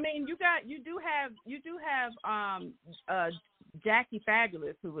 I mean, you do have Jackie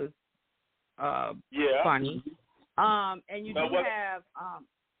Fabulous, who was funny. And you do have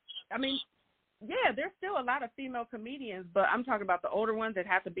there's still a lot of female comedians, but I'm talking about the older ones that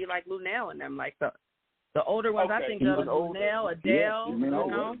have to be like Lunell and them, like the older ones. I think of Lunell, Adele,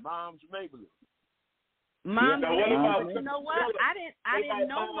 Mom's Maybelline. Mom, you know what? I didn't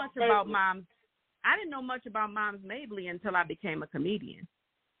know much about Moms. I didn't know much about Mom's Mabley until I became a comedian.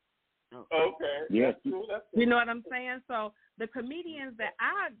 Okay. Yes. You know what I'm saying? So the comedians that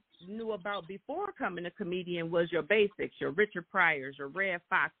I knew about before coming a comedian was your basics, your Richard Pryors, your Red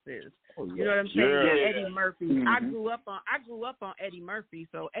Foxes. You know what I'm saying? Your Eddie Murphy. Mm-hmm. I grew up on Eddie Murphy.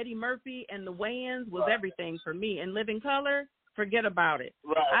 So Eddie Murphy and the Wayans was everything for me. And Living Color, forget about it.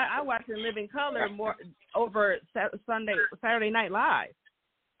 Right. I watched in Living Color more over Saturday Night Live.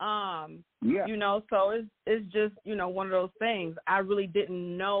 You know, so it's just, you know, one of those things. I really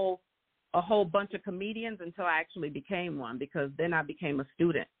didn't know a whole bunch of comedians until I actually became one, because then I became a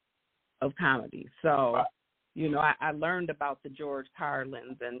student of comedy. So, you know, I learned about the George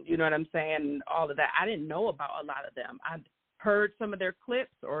Carlins and, you know what I'm saying, all of that. I didn't know about a lot of them. I heard some of their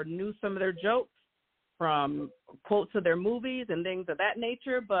clips or knew some of their jokes from quotes of their movies and things of that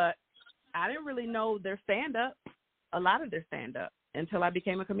nature, but I didn't really know their stand-up, a lot of their stand-up, until I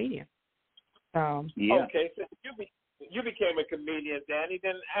became a comedian. Okay, so you became a comedian, Dany.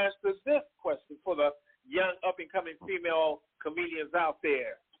 Then answer this question for the young up-and-coming female comedians out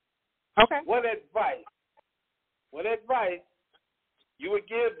there. Okay. What advice you would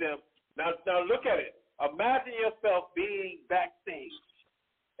give them? Now look at it. Imagine yourself being backstage,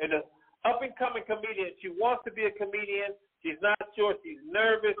 and an up-and-coming comedian. She wants to be a comedian. She's not sure. She's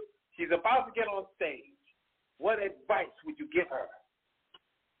nervous. She's about to get on stage. What advice would you give her?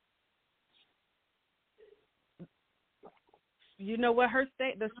 You know what?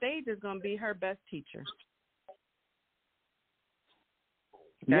 The stage is going to be her best teacher.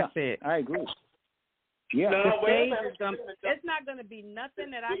 That's it. I agree. Yeah, the stage is going. It's not going to be nothing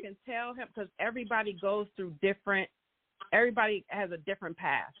that I can tell him, because everybody goes through different. Everybody has a different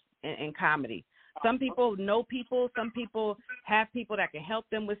path in comedy. Some people know people. Some people have people that can help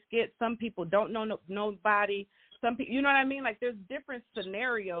them with skits. Some people don't know nobody. Some people, you know what I mean? Like, there's different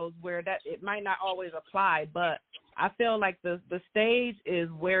scenarios where that it might not always apply, but I feel like the stage is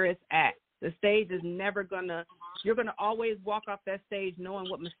where it's at. The stage is never you're going to always walk off that stage knowing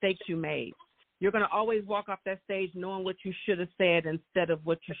what mistakes you made. You're going to always walk off that stage knowing what you should have said instead of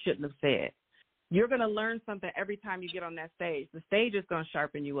what you shouldn't have said. You're going to learn something every time you get on that stage. The stage is going to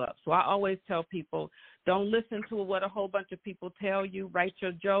sharpen you up. So I always tell people, don't listen to what a whole bunch of people tell you. Write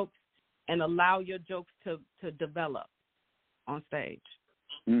your jokes and allow your jokes to develop on stage.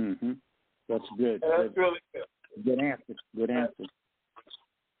 Mm-hmm. That's good. That's really good. Good answer.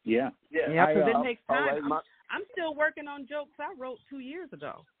 Yeah. Yeah, because it takes time. I'm still working on jokes I wrote 2 years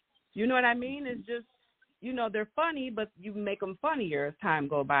ago. You know what I mean? It's just, you know, they're funny, but you make them funnier as time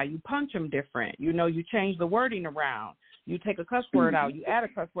goes by. You punch them different. You know, you change the wording around. You take a cuss word out. You add a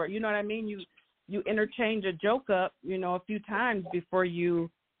cuss word. You know what I mean? You interchange a joke up, you know, a few times before you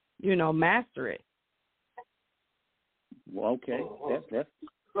master it. Well, okay. That's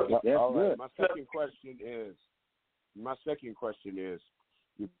all good. Right. My second question is,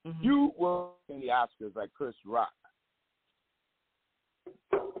 if you were in the Oscars like Chris Rock,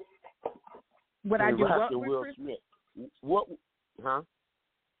 would I do what with Will Chris? Smith? What? Huh?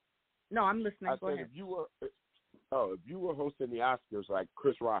 No, I'm listening. Go ahead. If you were hosting the Oscars like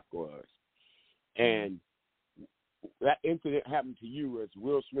Chris Rock was, and that incident happened to you as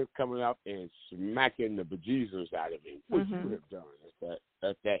Will Smith coming up and smacking the bejesus out of him, what you would have done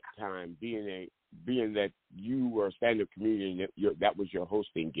at that time, being that you were a stand-up comedian, that was your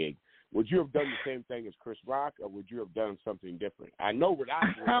hosting gig, would you have done the same thing as Chris Rock, or would you have done something different? I know what I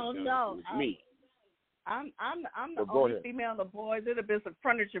would have done. No, It was me. I'm the only female of the boys. It'd have been some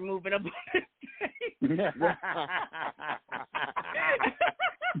furniture moving up.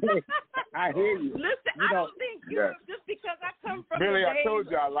 I hear you. Listen, I don't think just because I come from Billie, the I days told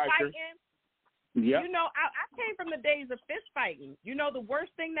you I like her. Yep. You know, I came from the days of fist fighting. You know, the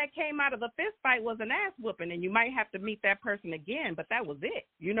worst thing that came out of the fist fight was an ass whooping, and you might have to meet that person again, but that was it.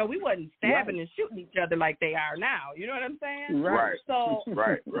 You know, we wasn't stabbing and shooting each other like they are now. You know what I'm saying? Right. So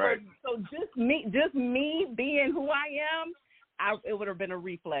right. So just me being who I am, it would have been a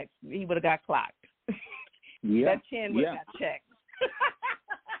reflex. He would have got clocked. Yeah. That chin would have got checked.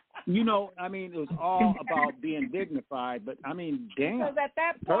 You know, I mean, it was all about being dignified, but I mean, damn. Because at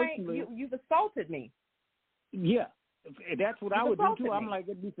that point, you've assaulted me. Yeah, that's what I would do too. I'm like,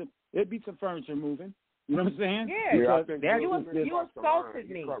 it'd be some furniture moving. You know what I'm saying? Yeah. You assaulted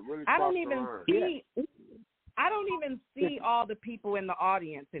me. I don't even see. I don't even see all the people in the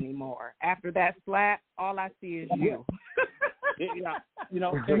audience anymore. After that slap, all I see is you. Yeah. You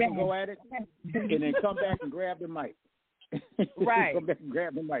know, they can go at it and then come back and grab the mic. Right. Come back and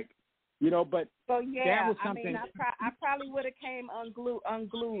grab the mic. You know, but that was something. I mean, I probably would have came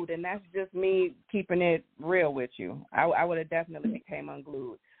unglued, and that's just me keeping it real with you. I would have definitely came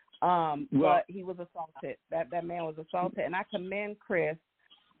unglued. But he was assaulted. That man was assaulted, and I commend Chris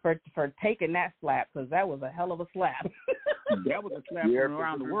for taking that slap, because that was a hell of a slap. That was a slap from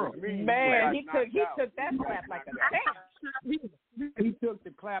around the world. Man, he took that slap like a champ. He took the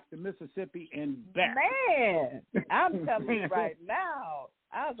clap to Mississippi and back. Man, I'm telling you right now.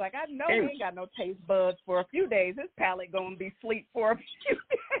 I was like, I know he ain't got no taste buds for a few days. His palate gonna be asleep for a few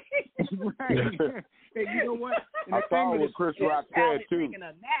days. Right. Hey, you know what? I saw what Chris Rock said too. Taking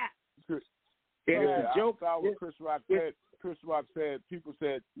a nap. Yeah, I saw what Chris Rock said. Chris Rock said, people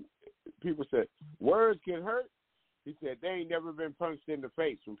said, words can hurt. He said they ain't never been punched in the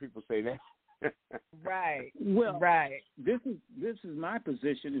face when people say that. Right. Well, right. This is my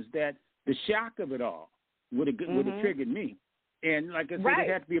position, is that the shock of it all would have triggered me, and like I said, it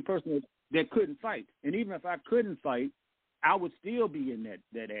had to be a person that couldn't fight. And even if I couldn't fight, I would still be in that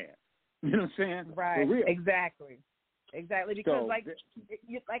ass. You know what I'm saying? Right. For real. Exactly. Because like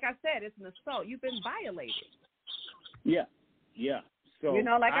I said, it's an assault. You've been violated. Yeah. So you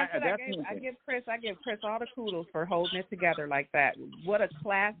know, like I said, I give Chris all the kudos for holding it together like that. What a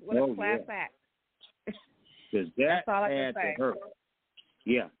class act. That's all I had can say. To hurt.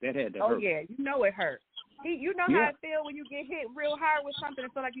 Yeah, that had to hurt. Oh yeah, you know it hurt. You know how it feels when you get hit real hard with something.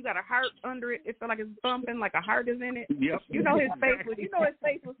 It feel like you got a heart under it. It feel like it's bumping, like a heart is in it. Yep. You know his face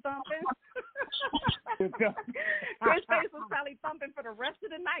was. Thumping. His face was probably thumping for the rest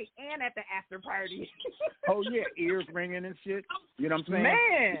of the night and at the after party. Oh yeah, ears ringing and shit. You know what I'm saying?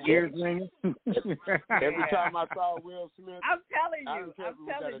 Man, ears ringing. Every time I saw Will Smith, I'm telling you,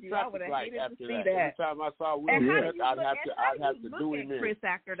 I would have hated to see that. Every time I saw Will Smith, I'd have to do him in. Chris,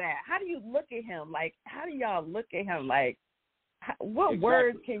 after that, how do you look at him? Like, how do y'all look at him? Like, what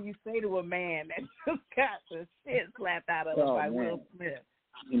words can you say to a man that just got the shit slapped out of him by Will Smith?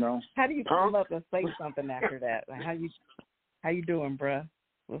 You know, how do you come up and say something after that? Like, how you doing, bruh?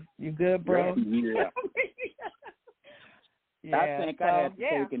 You good, bro? Yeah. I think I had to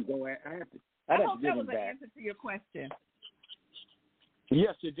take and go. I hope that was an answer to your question.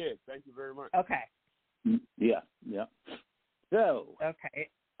 Yes, it did. Thank you very much. Okay. Yeah. So. Okay.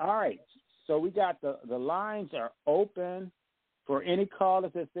 All right. So we got the lines are open for any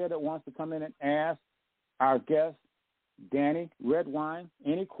callers that wants to come in and ask our guest, Dany Redwine,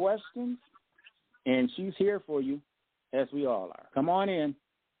 any questions? And she's here for you, as we all are. Come on in.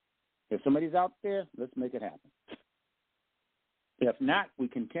 If somebody's out there, let's make it happen. If not, we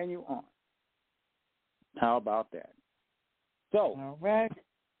continue on. How about that? So, all right.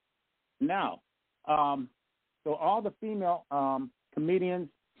 Now, so all the female comedians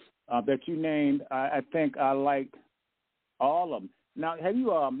that you named, I think I like all of them. Now, have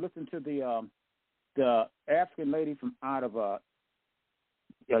you listened to the African lady from out of the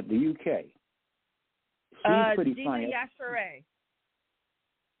UK? She's pretty Gina funny. Yashere.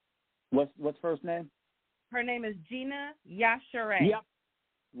 What's first name? Her name is Gina Yashere. Yep.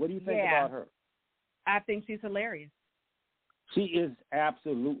 What do you think about her? I think she's hilarious. She is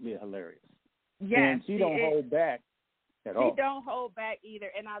absolutely hilarious. Yes, and she don't hold back at all. She don't hold back either,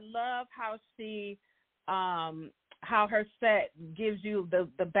 and I love how she, how her set gives you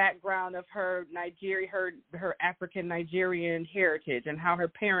the background of her her African Nigerian heritage and how her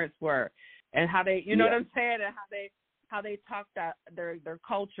parents were, and how they, you know what I'm saying, and how they talked about their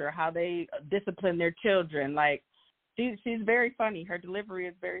culture, how they discipline their children. Like, She's very funny. Her delivery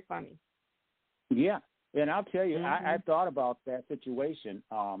is very funny. Yeah, and I'll tell you, I thought about that situation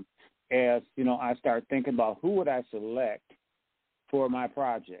as, you know, I started thinking about who would I select for my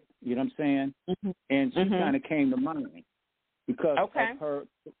project. You know what I'm saying? Mm-hmm. And she kind of came to mind because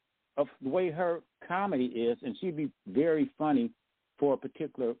of the way her comedy is, and she'd be very funny for a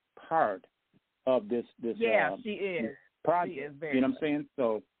particular part of this she is. Project. She is very you know what I'm saying?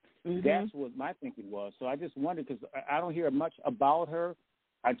 So that's what my thinking was. So I just wondered, because I don't hear much about her.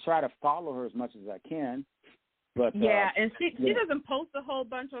 I try to follow her as much as I can. But and she doesn't post a whole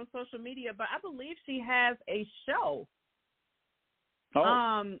bunch on social media, but I believe she has a show.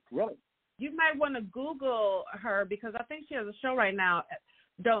 Oh, really? You might want to Google her, because I think she has a show right now.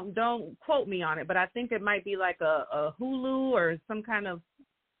 Don't quote me on it, but I think it might be like a Hulu or some kind of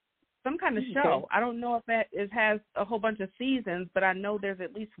show. I don't know if it has a whole bunch of seasons, but I know there's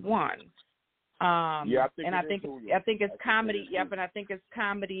at least one. I think it's comedy. Yep, and I think it's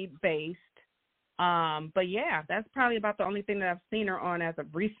comedy based. But yeah, that's probably about the only thing that I've seen her on as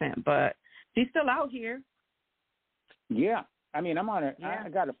of recent. But she's still out here. Yeah, I mean, I'm on her. I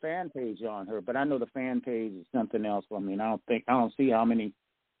got a fan page on her, but I know the fan page is something else. I mean, I don't think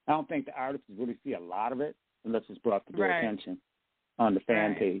the artists really see a lot of it unless it's brought to their attention on the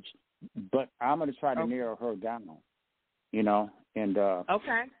fan page. But I'm going to try to narrow her down, you know, and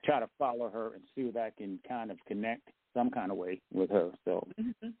try to follow her and see if I can kind of connect some kind of way with her. So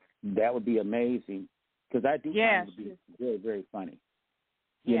that would be amazing, because I do find her to be very, very funny.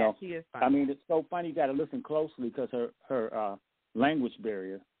 You know, she is funny. I mean, it's so funny. You got to listen closely because her language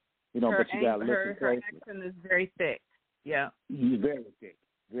barrier, you know, but you got to listen closely. Her accent is very thick. Yeah. Very thick.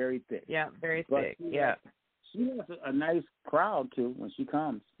 Very thick. Yeah, very thick. Yeah. She has a nice crowd too when she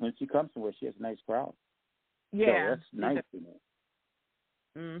comes. When she comes somewhere, she has a nice crowd. Yeah, so that's nice to know.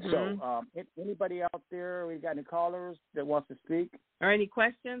 So, anybody out there? We got any callers that wants to speak? Or any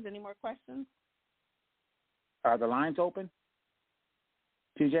questions? Any more questions? Are the lines open,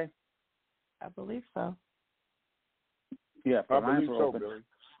 TJ? I believe so. Yeah, the lines are open. Billy.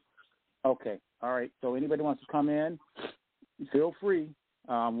 Okay, all right. So anybody wants to come in, feel free.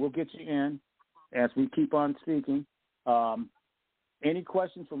 We'll get you in as we keep on speaking. Any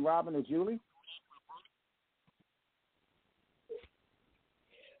questions from Robin or Julie?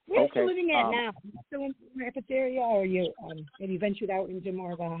 Where are you living at now? Still in the Rapids area, or have you ventured out into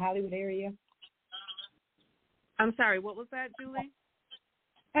more of a Hollywood area? I'm sorry, what was that, Julie?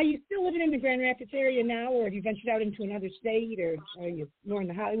 Are you still living in the Grand Rapids area now, or have you ventured out into another state, or are you more in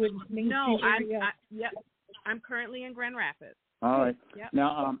the Hollywood area? I'm currently in Grand Rapids. All right. Yep.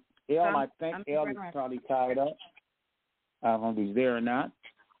 Now, Elle, I think Elle is probably tied up. I don't know if he's there or not.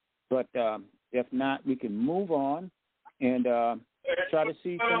 But if not, we can move on and try to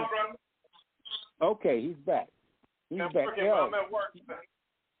see. Okay, he's back. He's back. Elle. I'm at work. But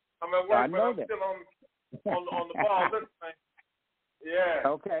I'm still on the ball this thing. Yeah.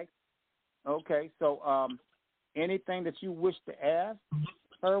 Okay. So, anything that you wish to ask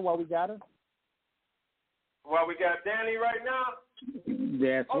her while we got her? Well, we got Dany right now.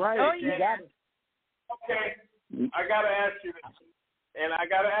 That's right. Oh, yeah. You got it. Okay. I got to ask you this. And I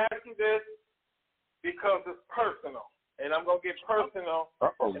got to ask you this because it's personal. And I'm going to get personal.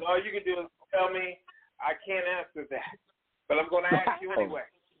 Uh-oh. And all you can do is tell me I can't answer that. But I'm going to ask you anyway.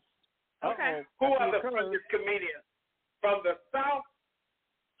 Okay. Who are the funniest comedians? From the South?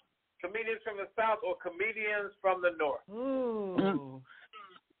 Comedians from the South or comedians from the North? Ooh.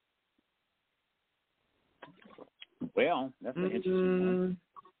 Well, that's an interesting one.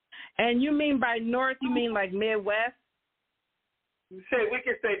 And you mean by North, you mean like Midwest? We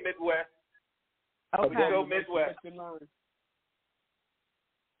can say Midwest. Okay. We can go Midwest. And we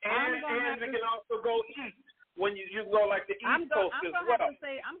can also go East. When you go like the East Coast as well.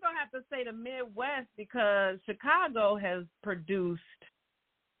 I'm going to have to say the Midwest, because Chicago has produced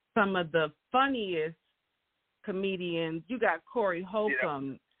some of the funniest comedians. You got Corey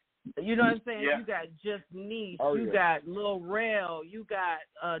Holcomb. You know what I'm saying? Yeah. You got Just Niche. Oh, you got Lil Rel. You got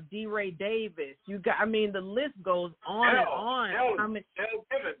D. Ray Davis. You got, the list goes on and on.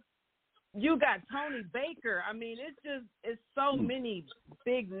 You got Tony Baker. It's so many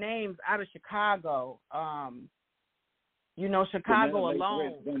big names out of Chicago. Chicago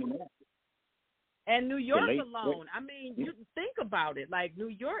alone. And New York alone. You think about it, like New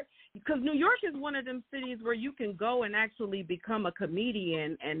York, because New York is one of them cities where you can go and actually become a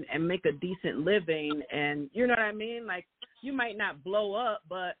comedian and make a decent living. And you know what I mean? Like, you might not blow up,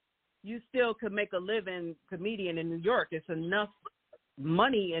 but you still could make a living comedian in New York. It's enough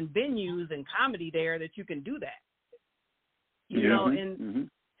money and venues and comedy there that you can do that. You know,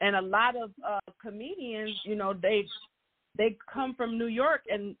 and a lot of comedians, they come from New York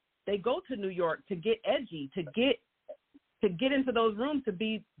and they go to New York to get edgy, to get into those rooms to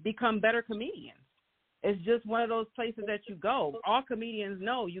become better comedians. It's just one of those places that you go. All comedians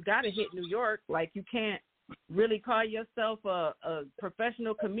know you got to hit New York. Like, you can't really call yourself a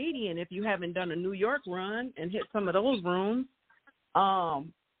professional comedian if you haven't done a New York run and hit some of those rooms. So,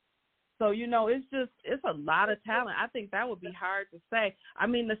 it's a lot of talent. I think that would be hard to say. I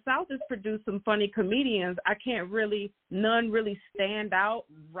mean, the South has produced some funny comedians. None really stand out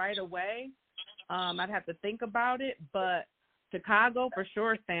right away. I'd have to think about it, but Chicago for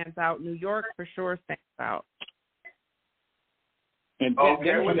sure stands out. New York for sure stands out. And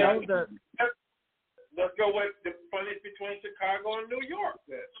let's go with the funniest between Chicago and New York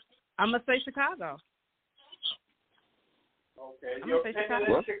then. I'm going to say Chicago. Okay, your opinion is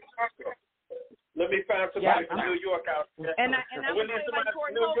Chicago. Let me find somebody from New York out there. And I'm going to say like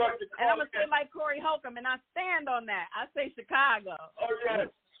Corey Holcomb. And I'm going to say like Corey Holcomb, and I stand on that. I say Chicago. Oh,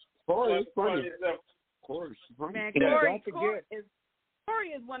 yeah. Corey's funny. Man, Corey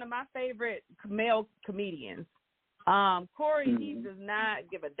is one of my favorite male comedians. Corey, he does not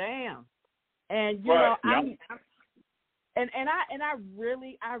give a damn, and I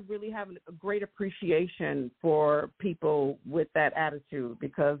really have a great appreciation for people with that attitude,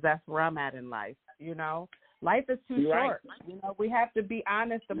 because that's where I'm at in life. Life is too short. We have to be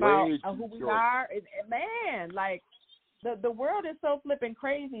honest about who we are. And man, like the world is so flipping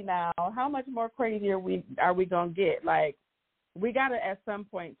crazy now. How much more crazy are we gonna get? Like, we gotta at some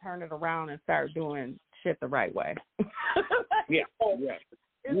point turn it around and start doing shit the right way. Yeah.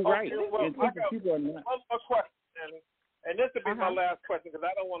 You're right. Well, one more question, and this will be my last question, because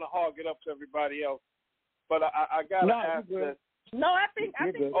I don't want to hog it up to everybody else. But I gotta ask this. No, I think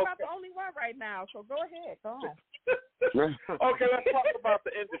you're about the only one right now. So go ahead. Go on. Okay, let's talk about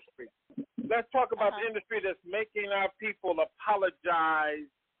the industry. Let's talk about the industry that's making our people apologize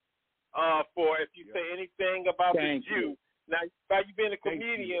for if you say anything about the Jew. Now, by you being a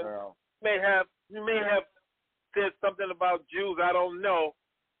comedian, you may have said something about Jews. I don't know,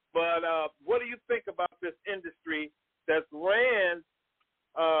 but what do you think about this industry that's ran,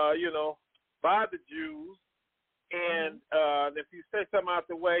 by the Jews? And if you say something out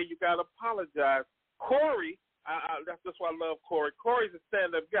the way, you got to apologize. Corey, that's just why I love Corey. Corey's a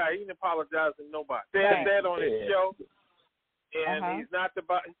stand-up guy. He didn't apologize to nobody. Said that on his show, and he's not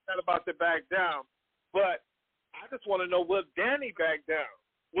about to back down. But I just want to know, will Dany back down?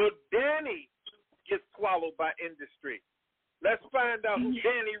 Will Dany get swallowed by industry? Let's find out who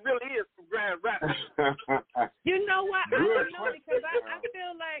Dany really is from Grand Rapids. You know what? I don't know, because I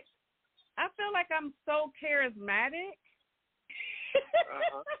feel like I'm so charismatic.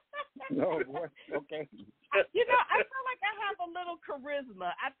 No, boy. Okay. I feel like I have a little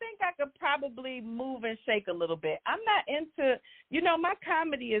charisma. I think I could probably move and shake a little bit. I'm not into, my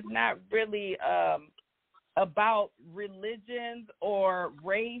comedy is not really about religions or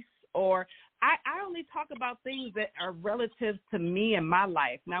race, or I only talk about things that are relative to me and my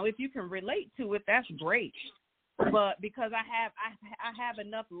life. Now, if you can relate to it, that's great. But because I have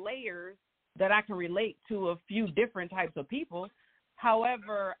enough layers that I can relate to a few different types of people.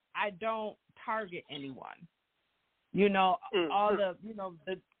 However, I don't target anyone. All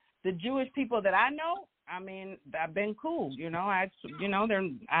the Jewish people that I know, I mean, I've been cool.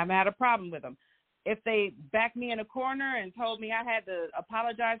 I've had a problem with them. If they backed me in a corner and told me I had to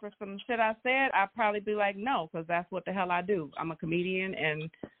apologize for some shit I said, I'd probably be like, no, because that's what the hell I do. I'm a comedian,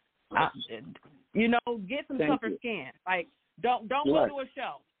 and get some tougher skin. Like, don't go to a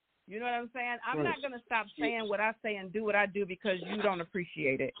show. You know what I'm saying? I'm not going to stop saying what I say and do what I do because you don't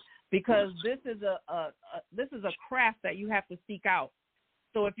appreciate it. Because this is a craft that you have to seek out.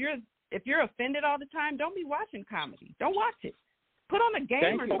 So if you're offended all the time, don't be watching comedy. Don't watch it. Put on a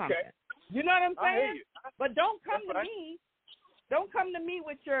game or something. Okay. You know what I'm saying? But don't come to me. Don't come to me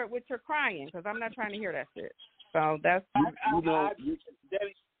with your crying, because I'm not trying to hear that shit. So that's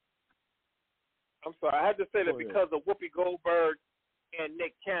Daddy, I'm sorry. I had to say that because of Whoopi Goldberg and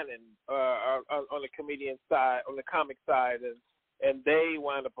Nick Cannon on the comedian side, on the comic side, and they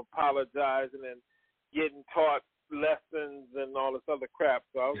wind up apologizing and getting taught lessons and all this other crap.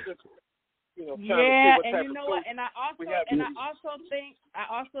 So I was just, trying to see what type and you know what? And I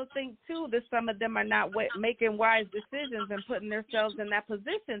also think too that some of them are not making wise decisions and putting themselves in that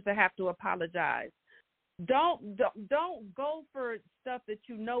position to have to apologize. Don't go for stuff that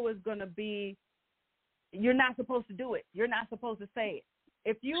you know is going to be. You're not supposed to do it. You're not supposed to say it.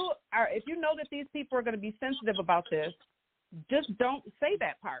 If you know that these people are going to be sensitive about this, just don't say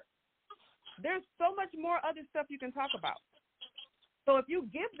that part. There's so much more other stuff you can talk about. So if you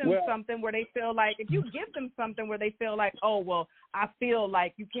give them something where they feel like, oh, well, I feel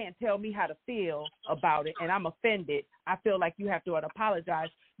like you can't tell me how to feel about it and I'm offended, I feel like you have to apologize,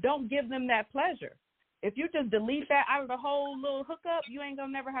 don't give them that pleasure. If you just delete that out of the whole little hookup, you ain't going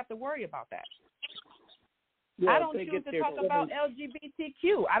to never have to worry about that. I don't choose to talk about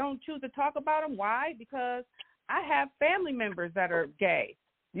LGBTQ. I don't choose to talk about them. Why? Because I have family members that are gay.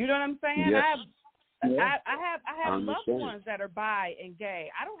 You know what I'm saying? Yes. I have loved ones that are bi and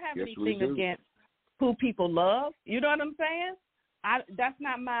gay. I don't have anything against who people love. You know what I'm saying? That's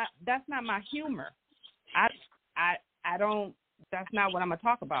not my humor. I don't. That's not what I'm gonna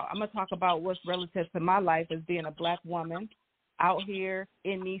talk about. I'm gonna talk about what's relative to my life as being a black woman out here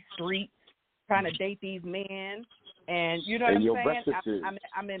in these streets trying to date these men. And you know what I'm saying?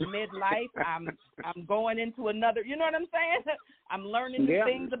 I'm in midlife. I'm going into another. You know what I'm saying? I'm learning new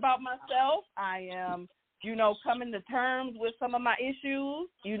things about myself. I am, coming to terms with some of my issues.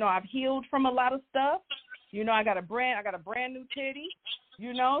 I've healed from a lot of stuff. I got a brand new titty.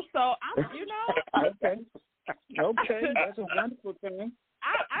 So I'm. Okay, that's a wonderful thing.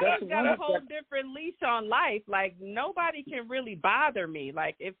 I just got a whole different leash on life. Like, nobody can really bother me.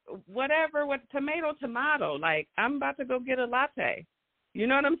 Like, if whatever, with tomato, like, I'm about to go get a latte. You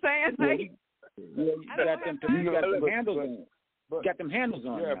know what I'm saying? Like, you got them handles on. Got them handles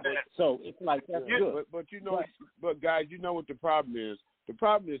on. Yeah, so it's like that's good. But guys, you know what the problem is? The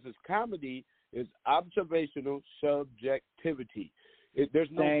problem is comedy is observational subjectivity.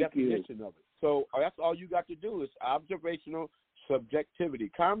 There's no definition of it. So that's all you got to do is observational subjectivity.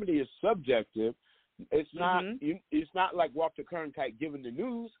 Comedy is subjective. It's not. It's not like Walter Cronkite giving the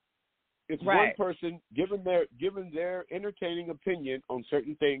news. It's one person giving their entertaining opinion on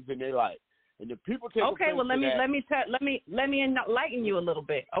certain things in their life, and if people take okay, well let me enlighten you a little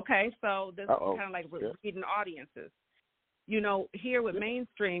bit. Okay, so this is kind of like reading audiences. Here with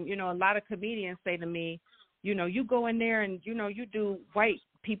mainstream, a lot of comedians say to me, you go in there and you do white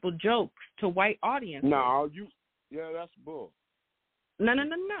people jokes to white audiences. No, that's bull. No.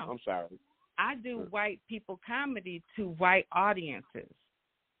 I'm sorry. I do white people comedy to white audiences.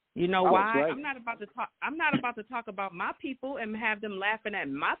 You know why? Right. I'm not about to talk about my people and have them laughing at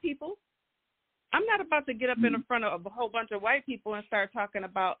my people. I'm not about to get up in front of a whole bunch of white people and start talking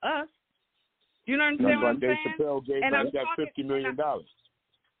about us. You know what I'm saying? Chappelle gave that $50 million.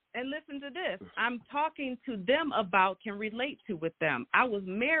 And listen to this. I'm talking to them about, can relate to with them. I was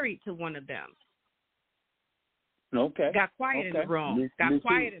married to one of them. Okay. Got quiet in the room. Got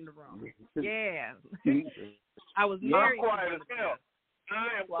quiet in the room. Yeah. I was married to one of them.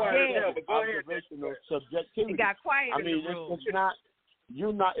 I am quiet, but go ahead. Observational subjectivity. It got quiet in the room.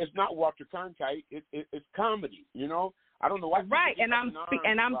 It's not Walter Cronkite. It's comedy. I don't know why. Right, and I'm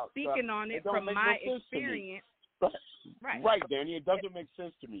speaking on it from my experience. Right, Danny. It doesn't make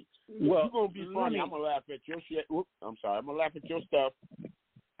sense to me. Well, you're gonna be funny. I'm gonna laugh at your shit. I'm sorry. I'm gonna laugh at your stuff.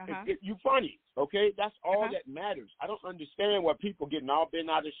 You funny, okay? That's all that matters. I don't understand why people getting all bent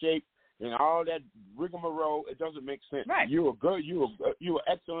out of shape and all that rigmarole. It doesn't make sense. Right. You are good. You are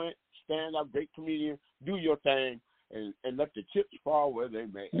excellent. Stand up, great comedian. Do your thing. And let the chips fall where they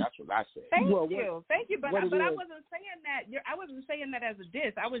may. That's what I say. Thank you. But I wasn't saying that. I wasn't saying that as a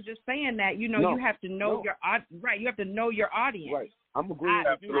diss. I was just saying that you have to know your right. You have to know your audience. Right. I'm agreeing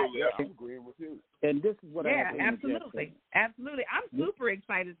with you. I'm agreeing with you. And this is what I have to absolutely. I'm super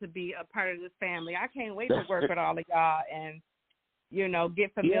excited to be a part of this family. I can't wait to work with all of y'all and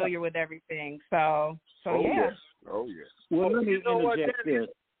get familiar with everything. So yeah. Yes. Oh yes. Well, let me interject this.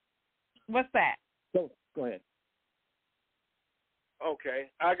 What's that? Go ahead. Okay,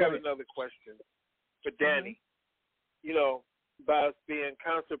 I got another question for Dany. By us being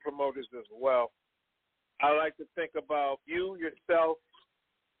concert promoters as well, I like to think about you, yourself,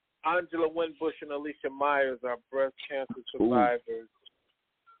 Angela Winbush, and Alicia Myers are breast cancer survivors.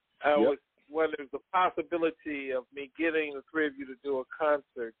 I was wondering if there's a possibility of me getting the three of you to do a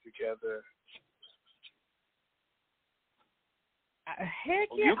concert together. Heck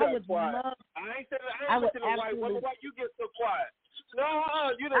yeah, I would love. I ain't saying why you get so quiet. No,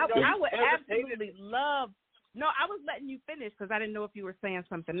 I would absolutely love. No, I was letting you finish because I didn't know if you were saying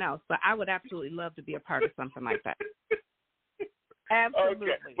something else. But I would absolutely love to be a part of something like that. Absolutely.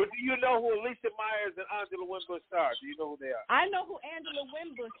 Okay. But do you know who Alicia Myers and Angela Winbush are? Do you know who they are? I know who Angela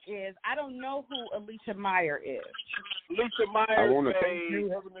Winbush is. I don't know who Alicia Myers is. Alicia Myers. I want to thank you,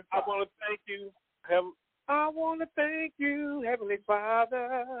 Heavenly Father. I want to thank you, Heavenly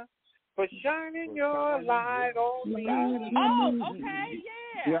Father, for shining your light on me. Oh, okay,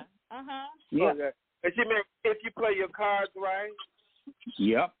 yeah. Yeah. Okay. If you play your cards right.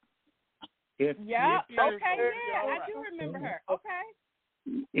 Yep. Okay. Yeah. I do remember her. Okay.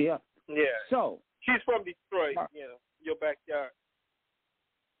 Yeah. Yeah. So she's from Detroit. Your backyard.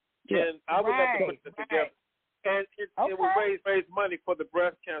 Yeah. And I would love to put this together. And it will raise money for the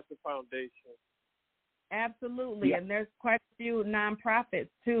Breast Cancer Foundation. Absolutely, and there's quite a few nonprofits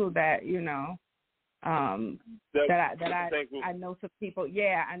too that that I know some people.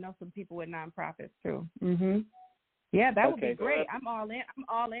 Yeah, I know some people with nonprofits too. Mhm. Yeah, that would be great. I'm all in. I'm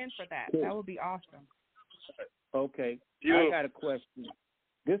all in for that. Cool. That would be awesome. Okay, I got a question.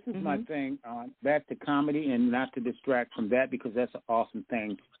 This is my thing. Back to comedy, and not to distract from that because that's an awesome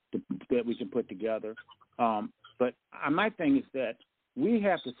thing that we can put together. But my thing is that we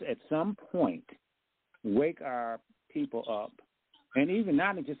have to, at some point, wake our people up, and even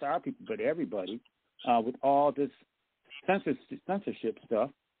not just our people, but everybody, with all this censorship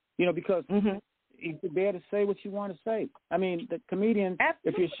stuff, because you should be able to say what you want to say. I mean, the comedians,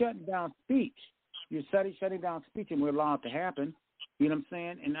 if you're shutting down speech, you're shutting down speech, and we're allowed to happen. You know what I'm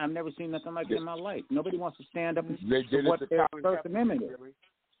saying? And I've never seen nothing like that in my life. Nobody wants to stand up and say what their First Amendment is.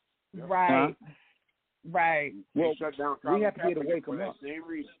 Right. Huh? Right. Well, we have to be able to wake them up.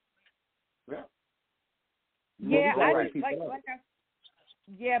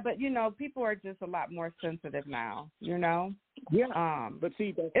 Yeah, but people are just a lot more sensitive now. Yeah. But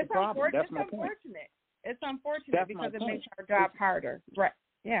see, that's the problem. That's my point. It's unfortunate because it makes our job harder. Right.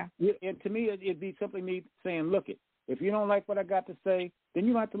 Yeah. And to me, it'd be simply me saying, "Look, if you don't like what I got to say, then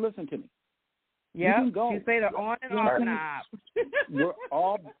you don't have to listen to me." Yeah. You say the on and off knob. We're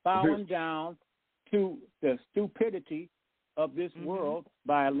all bowing down to the stupidity of this world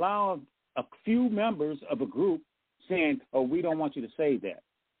by allowing a few members of a group saying, "Oh, we don't want you to say that."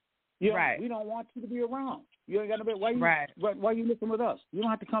 We don't want you to be around. You ain't got to be. Why you listen with us? You don't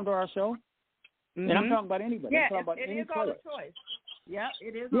have to come to our show. And I'm talking about anybody. Yeah, I'm talking about it any is all a choice. Yeah,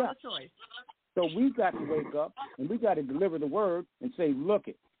 it is all a choice. So we've got to wake up and we got to deliver the word and say, "Look,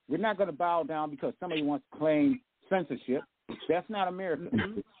 we're not going to bow down because somebody wants to claim censorship. That's not America.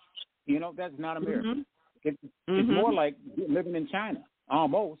 That's not America. It's more like living in China,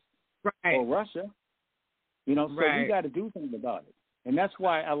 almost, or Russia. So we got to do something about it. And that's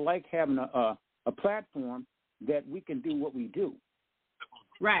why I like having a platform that we can do what we do.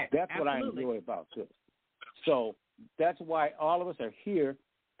 Right. That's what I enjoy about this. So that's why all of us are here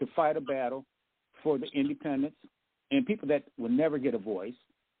to fight a battle for the independents and people that will never get a voice.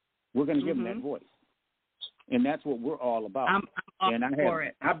 We're going to give them that voice. And that's what we're all about. I'm all for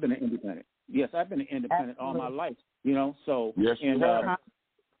it. I've been an independent. Yes, I've been an independent all my life, so. Yes, and,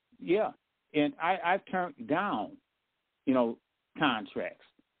 and I've turned down, contracts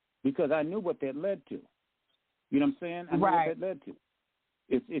because I knew what that led to. You know what I'm saying? I knew what that led to.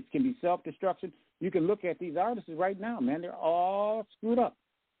 It can be self-destruction. You can look at these artists right now, man. They're all screwed up.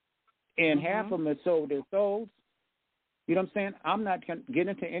 And half of them have sold their souls. You know what I'm saying? I'm not getting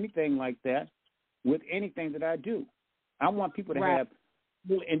into anything like that with anything that I do. I want people to have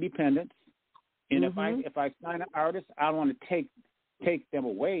full independence. And if I sign an artist, I don't want to take them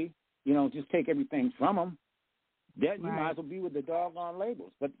away, just take everything from them. That you might as well be with the doggone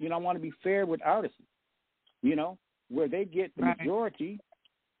labels. But, I want to be fair with artists, where they get the majority,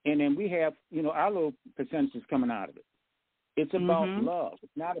 and then we have, our little percentages coming out of it. It's about love.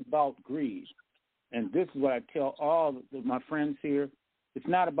 It's not about greed. And this is what I tell all of my friends here. It's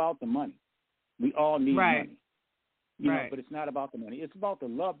not about the money. We all need money. But it's not about the money. It's about the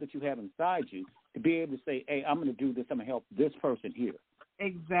love that you have inside you to be able to say, "Hey, I'm going to do this. I'm going to help this person here."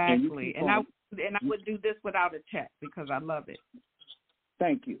 Exactly. And I would do this without a check because I love it.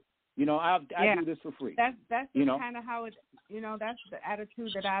 Thank you. I do this for free. That's kind of how it. That's the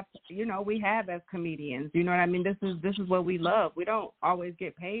attitude that we have as comedians. You know what I mean? This is what we love. We don't always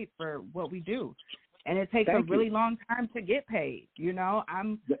get paid for what we do. And it takes a really long time to get paid.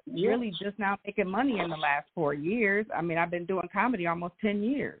 I'm really just now making money in the last 4 years. I mean, I've been doing comedy almost 10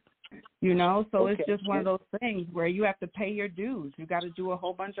 years, so it's just one of those things where you have to pay your dues. You got to do a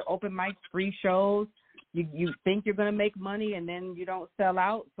whole bunch of open mics, free shows. You think you're going to make money and then you don't sell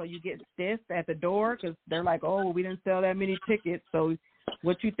out. So you get stiffed at the door because they're like, "Oh, we didn't sell that many tickets. So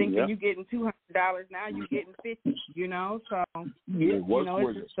what you thinking you getting $200 now, you getting $50, So,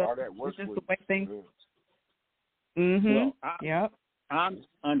 it's just the way things. Well, I'm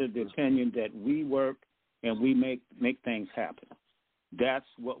under the opinion that we work and we make things happen. That's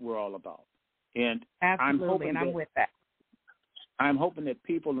what we're all about. And absolutely, I'm with that. I'm hoping that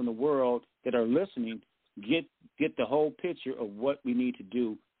people in the world that are listening get the whole picture of what we need to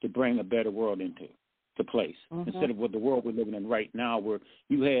do to bring a better world into place, instead of what the world we're living in right now, where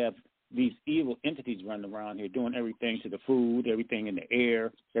you have these evil entities running around here doing everything to the food, everything in the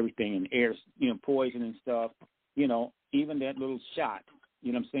air, poison and stuff. Even that little shot,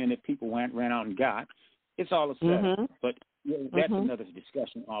 what I'm saying, that people ran out and got. It's all a setup. But that's another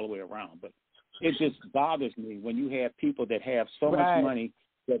discussion all the way around. But it just bothers me when you have people that have so much money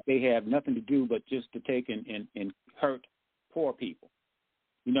that they have nothing to do but just to take and hurt poor people.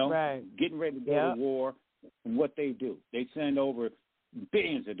 Getting ready to go to war, and what they do. They send over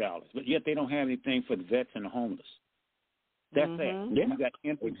billions of dollars, but yet they don't have anything for the vets and the homeless. That's it. You got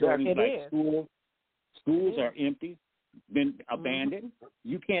empty buildings like schools. Schools are empty, been abandoned.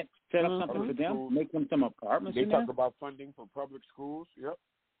 You can't set up something for them, make them some apartments. They talk about funding for public schools. Yep.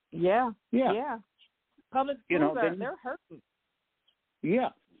 Yeah. Public schools they're hurting. Yeah.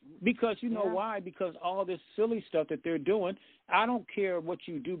 Because why? Because all this silly stuff that they're doing, I don't care what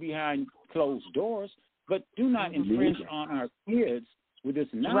you do behind closed doors, but do not infringe on our kids with this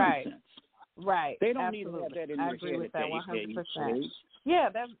nonsense. Right. They don't need to have that in their head. I agree with that 100%. Age. Yeah,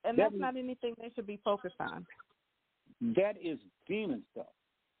 that's not anything they should be focused on. That is demon stuff.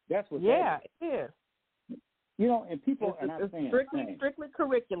 That's what. Yeah, it is. And people are not saying strictly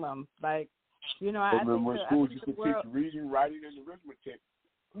curriculum. Like, I remember think schools used to teach reading, writing, and arithmetic.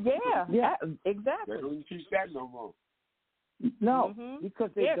 Yeah, exactly. They don't teach that no more. No,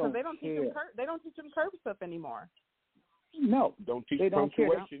 because they don't teach them. They don't teach them curve stuff anymore. No, don't teach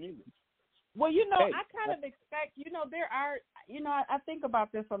punctuation either. Well, I kind of expect. There are. I think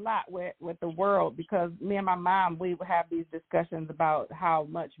about this a lot with the world, because me and my mom, we would have these discussions about how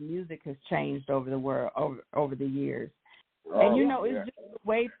much music has changed over the world over the years. And it's just the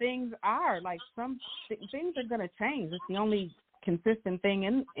way things are. Like, some things are going to change. It's the only consistent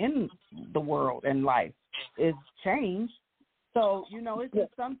thing in the world and life is change. So, it's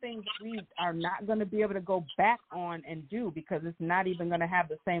just some things we are not going to be able to go back on and do, because it's not even going to have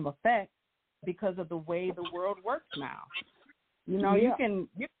the same effect because of the way the world works now. You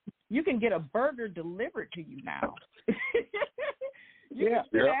can get a burger delivered to you now. You can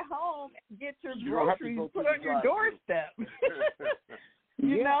sit at home and get your groceries put on your doorstep.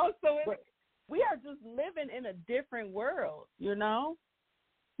 So we are just living in a different world,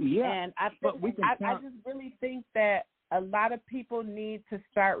 Yeah. And I just really think that a lot of people need to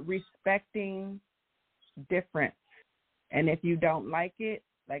start respecting difference. And if you don't like it,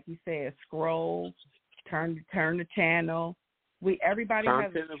 like you said, scroll, turn the channel. Everybody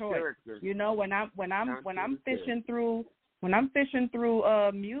has a choice. When I'm fishing through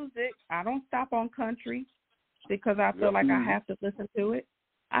music, I don't stop on country because I feel like I have to listen to it.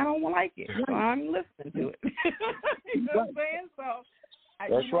 I don't like it, so I'm listening to it. You know what I'm saying? So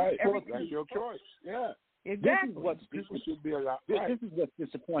that's right. That's your choice. Yeah. Exactly. This is what's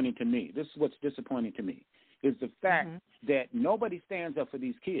disappointing to me. Is the fact that nobody stands up for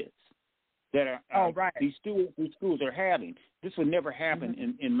these kids that are these schools are having. This would never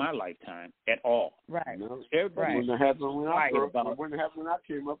happen in my lifetime at all. Right. No, everybody wouldn't have happened when I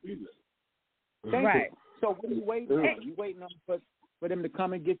came up either. Thank you. So what are you waiting on? You waiting on for them to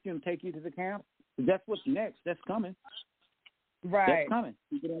come and get you and take you to the camp? That's what's next. That's coming. Right. That's coming.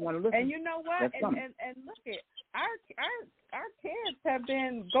 People don't want to listen. And you know what? And look at our kids have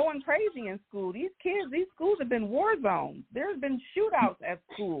been going crazy in school. These schools have been war zones. There's been shootouts at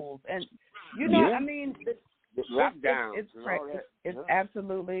schools, and I mean, lockdowns. It's crazy. It's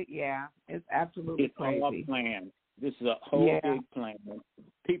absolutely It's absolutely crazy. It's all planned. This is a whole big plan.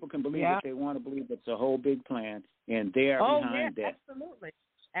 People can believe what they want to believe, but it's a whole big plan, and they are behind that.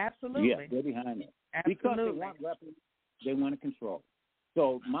 Absolutely. Yeah, they're behind it. Absolutely. Because they want weapons, they want to control.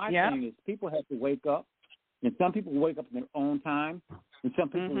 So my thing is, people have to wake up, and some people wake up in their own time, and some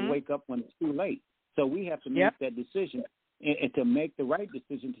people wake up when it's too late. So we have to make that decision, and to make the right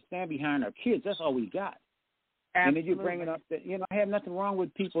decision, to stand behind our kids. That's all we got. Absolutely. And then you're bringing up that, I have nothing wrong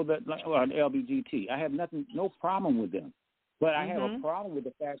with people that are LBGT. I have no problem with them. But I have a problem with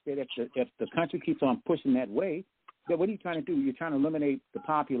the fact that if the country keeps on pushing that way, then what are you trying to do? You're trying to eliminate the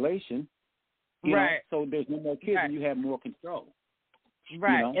population, you know, so there's no more kids and you have more control.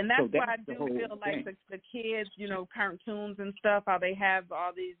 Right, and that's why I do feel like the kids, cartoons and stuff, how they have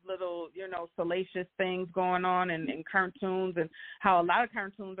all these little, salacious things going on in cartoons, and how a lot of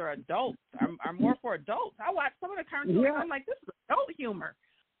cartoons are adults, are more for adults. I watch some of the cartoons, I'm like, this is adult humor.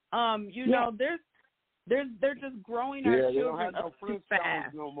 They're just growing our children up too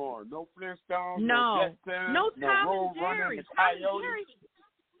fast. No more. No Flintstones. No Tom and Jerry.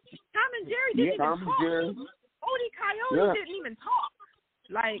 Tom and Jerry didn't even talk. Odie Coyote didn't even talk.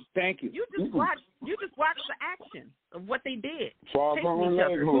 Like, thank you. You just watch the action of what they did. Going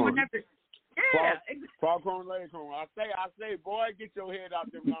after, Foghorn Leghorn. I say, boy, get your head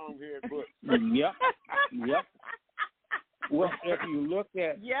out them long haired butts. Yep. Well, if you look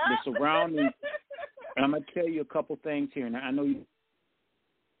at the surroundings, I'm going to tell you a couple things here. And I know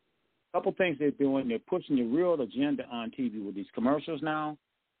a couple things they're doing. They're pushing the real agenda on TV with these commercials now,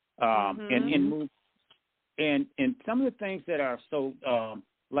 and in movies. And some of the things that are so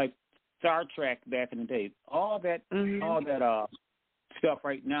like Star Trek back in the day, all that stuff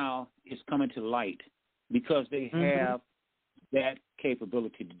right now is coming to light because they have that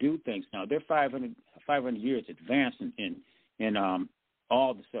capability to do things now. They're 500 years advanced in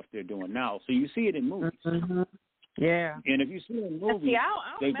all the stuff they're doing now. So you see it in movies. Yeah. And if you see it in movies,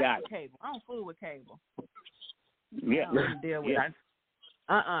 they got it. Cable. I don't fool with cable. Yeah. I don't deal with it.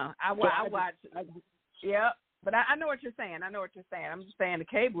 I watch. Yep. But I know what you're saying. I'm just saying the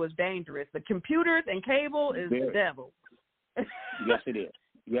cable is dangerous. The computers and cable is the devil. Yes, it is.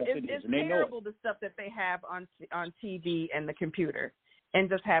 It's and they terrible the stuff that they have on TV and the computer, and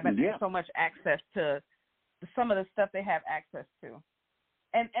just having so much access to some of the stuff they have access to.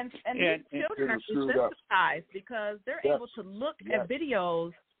 And these children are desensitized because they're able to look at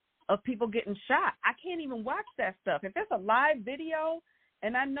videos of people getting shot. I can't even watch that stuff. If it's a live video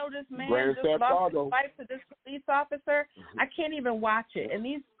and I know this man just lost his life to this police officer, I can't even watch it. And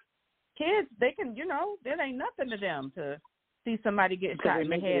these kids, they can, there ain't nothing to them to see somebody get shot in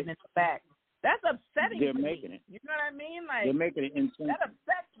the head and in the back. That's upsetting to me. You know what I mean? Like, they're making it insane. That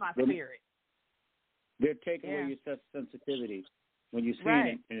upsets my spirit. They're taking away your sensitivity when you're seeing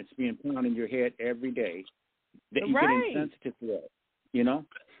it and it's being pounded in your head every day. That you get insensitive to that,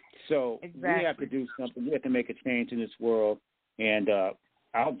 So we have to do something. We have to make a change in this world, and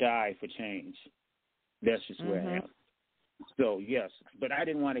I'll die for change. That's just where I am. So, yes, but I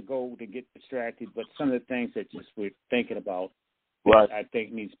didn't want to go to get distracted, but some of the things that just we're thinking about that I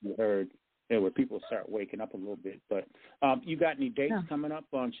think needs to be heard, where people start waking up a little bit. But you got any dates coming up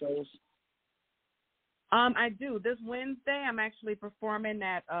on shows? I do. This Wednesday, I'm actually performing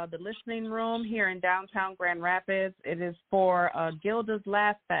at the Listening Room here in downtown Grand Rapids. It is for Gilda's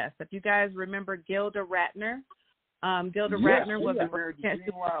Laugh Fest. If you guys remember Gilda Radner, Radner was a breast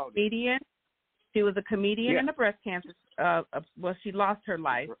cancer comedian. She was a comedian and a breast cancer. She lost her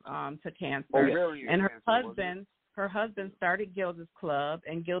life to cancer. And her husband started Gilda's Club,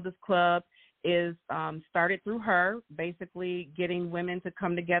 and Gilda's Club is started through her, basically getting women to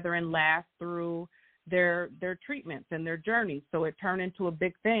come together and laugh through their treatments and their journeys. So it turned into a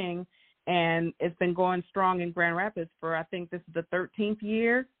big thing, and it's been going strong in Grand Rapids for, I think this is the 13th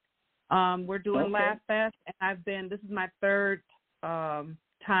year. We're doing Laugh Fest, and this is my third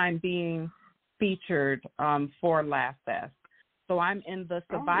time being featured for Laugh Fest. So I'm in the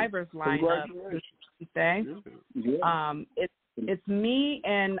survivors lineup this Tuesday. It's me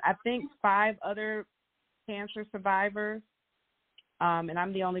and I think 5 other cancer survivors. And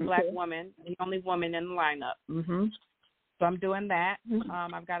I'm the only black woman, the only woman in the lineup. So I'm doing that.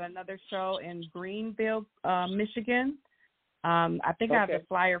 I've got another show in Greenville, Michigan. I think I have the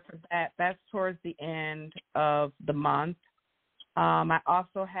flyer for that. That's towards the end of the month. I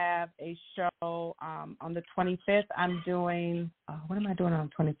also have a show on the 25th. I'm doing, what am I doing on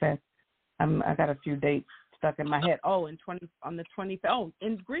the 25th? I got a few dates stuck in my head. On the 25th,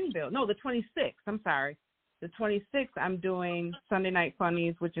 in Greenville. No, the 26th. I'm sorry. The 26th, I'm doing Sunday Night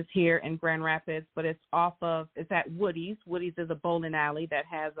Funnies, which is here in Grand Rapids, but it's at Woody's. Woody's is a bowling alley that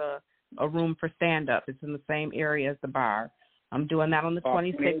has a room for stand-up. It's in the same area as the bar. I'm doing that on the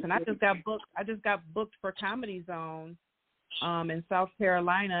 26th, and I just got booked for Comedy Zone in South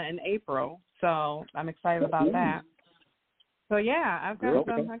Carolina in April, so I'm excited about that. So yeah, I got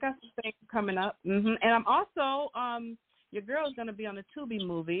some things coming up, and I'm also your girl's going to be on the Tubi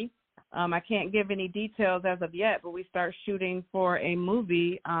movie. I can't give any details as of yet, but we start shooting for a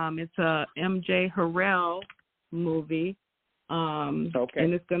movie. It's a MJ Harrell movie, and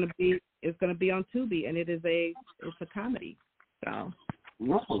it's going to be on Tubi, and it's a comedy. So,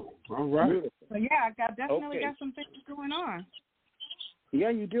 all right. So yeah, I definitely got some things going on. Yeah,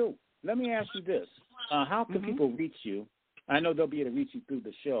 you do. Let me ask you this: how can people reach you? I know they'll be able to reach you through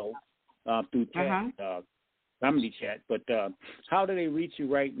the show, through Comedy Chat, but how do they reach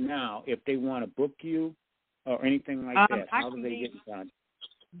you right now if they want to book you or anything like that? How do they get in contact?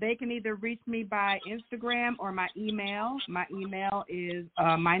 They can either reach me by Instagram or my email. My email is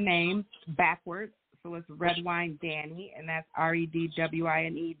my name backwards, so it's Redwine Dany, and that's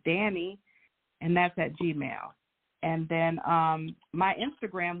REDWINE Dany, and that's at Gmail. And then my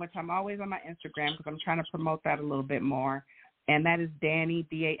Instagram, which I'm always on my Instagram because I'm trying to promote that a little bit more, and that is Dany,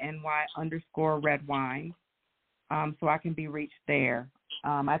 DANY _Redwine. So I can be reached there.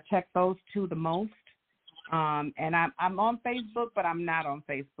 I check those two the most. And I'm on Facebook, but I'm not on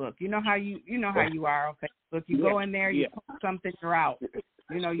Facebook. You know how you are on Facebook. You go in there, you post something, you're out.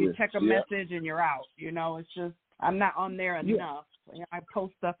 You check a message and you're out. It's just I'm not on there enough. I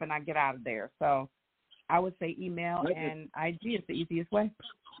post stuff and I get out of there. So I would say email and IG is the easiest way.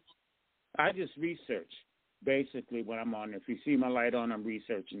 I just research basically when I'm on. If you see my light on, I'm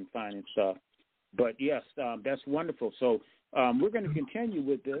researching, finding stuff. But yes, that's wonderful. So we're going to continue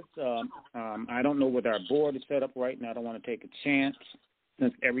with this. I don't know what our board is set up right now. I don't want to take a chance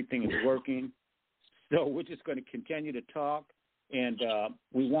since everything is working. So we're just going to continue to talk, and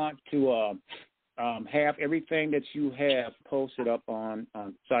we want to have everything that you have posted up on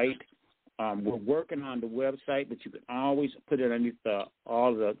site. We're working on the website, but you can always put it underneath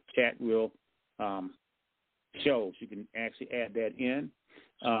all the chat reel shows. You can actually add that in.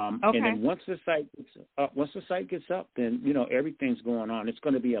 And then once the site gets up, then everything's going on. It's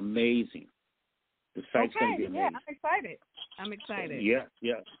going to be amazing. The site's going to be amazing. Yeah, I'm excited.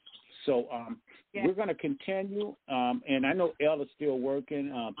 Yeah. So we're going to continue. And I know Elle is still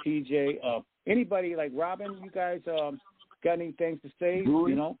working. PJ, anybody like Robin? You guys got any things to say?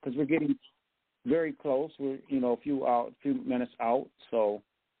 Because we're getting very close. We're a few minutes out. So.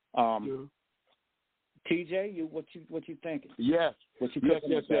 TJ, what you thinking? Yes. What you yes.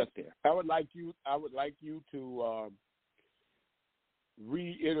 There? I would like you to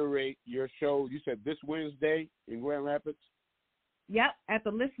reiterate your show. You said this Wednesday in Grand Rapids? Yep, at the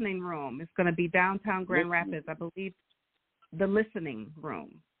Listening Room. It's going to be downtown Grand Rapids, I believe. The Listening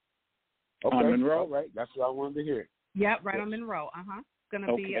Room. Okay. On Monroe, right? That's what I wanted to hear. Yep, right on Monroe. It's going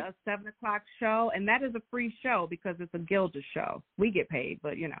to be a 7:00 show, and that is a free show because it's a Gilda show. We get paid,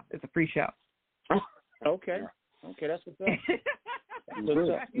 but it's a free show. Okay, that's what's up.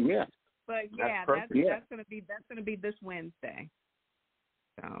 Yeah. But that's gonna be this Wednesday.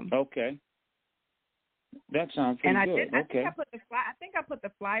 So. Okay. That sounds pretty good. I think I put the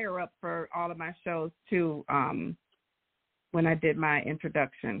flyer up for all of my shows too. When I did my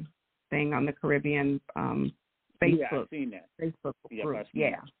introduction thing on the Caribbean Facebook. Yeah, I've seen that. Facebook group.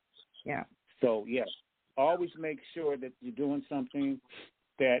 Yeah. So always make sure that you're doing something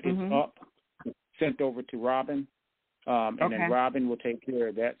that is up. Sent over to Robin, and then Robin will take care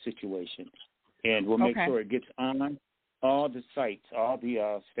of that situation, and we'll make sure it gets on all the sites, all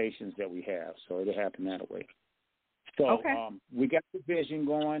the stations that we have, so it'll happen that way. So we got the vision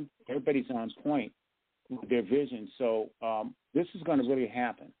going. Everybody's on point with their vision, so this is going to really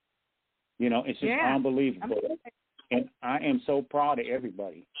happen. It's just unbelievable, and I am so proud of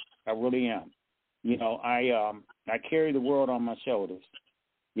everybody. I really am. I carry the world on my shoulders.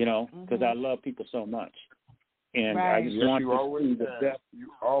 Because I love people so much. And I just want to see the best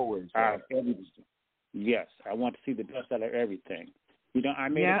out of everything. Yes, I want to see the best out of everything. I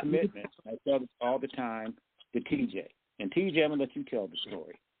made a commitment. I tell this all the time to TJ. And TJ, I'm going to let you tell the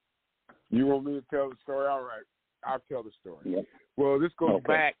story. You want me to tell the story? All right. I'll tell the story. Yeah. Well, this goes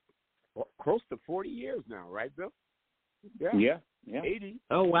back close to 40 years now, right, Bill? Yeah. 80.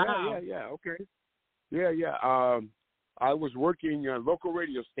 Oh, wow. Yeah. Okay. Yeah. I was working a local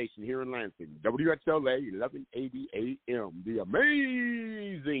radio station here in Lansing, WXLA 1180 AM, the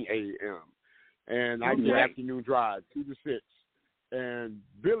amazing AM. And I did afternoon drive, 2 to 6. And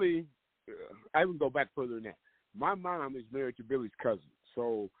Billie, I even go back further than that. My mom is married to Billie's cousin,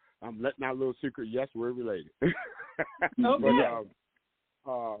 so I'm letting out a little secret. Yes, we're related. Okay.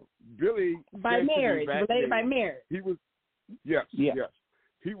 But, Billie, by marriage, related by marriage. He was, yes.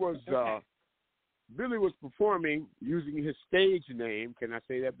 He was. Billie was performing using his stage name. Can I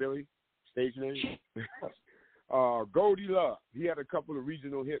say that, Billie? Stage name? Goldie Love. He had a couple of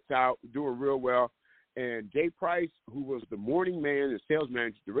regional hits out, doing real well. And Jay Price, who was the morning man and sales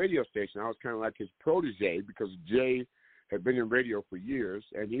manager at the radio station, I was kind of like his protege because Jay had been in radio for years.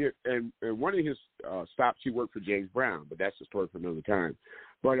 And one of his stops, he worked for James Brown, but that's a story for another time.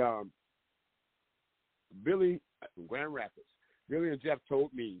 But Billie, from Grand Rapids, Billie and Jeff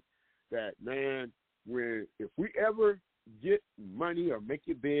told me that, man, if we ever get money or make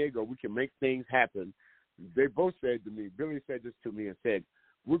it big or we can make things happen, they both said to me, Billie said this to me and said,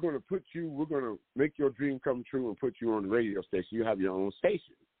 we're going to make your dream come true and put you on the radio station. You have your own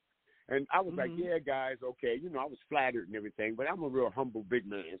station. And I was like, yeah, guys, okay. I was flattered and everything, but I'm a real humble big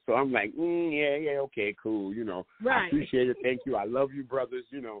man. So I'm like, okay, cool. Right. I appreciate it. Thank you. I love you, brothers,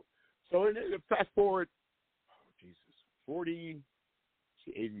 So fast forward,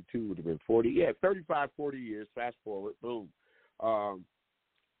 82 would have been 40. Yeah, 35, 40 years. Fast forward, boom.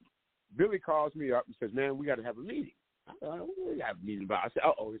 Billie calls me up and says, man, we got to have a meeting. We got a meeting about it. I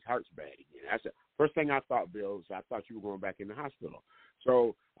said, his heart's bad again. I said, first thing I thought, Bill, was I thought you were going back in the hospital.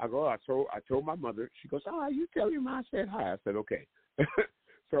 So I told my mother. She goes, oh, you tell your mom I said hi. I said, okay.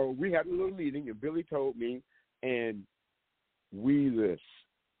 So we had a little meeting, and Billie told me, and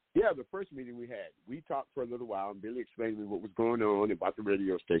the first meeting we talked for a little while, and Billie explained to me what was going on about the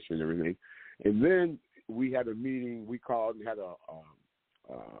radio station and everything. And then we had a meeting. We called and had a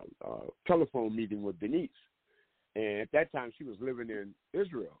telephone meeting with Denise. And at that time, she was living in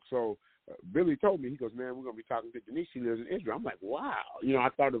Israel. So Billie told me, he goes, man, we're going to be talking to Denise. She lives in Israel. I'm like, wow. I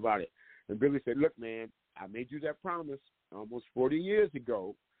thought about it. And Billie said, look, man, I made you that promise almost 40 years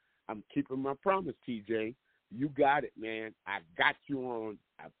ago. I'm keeping my promise, TJ. You got it, man. I got you on.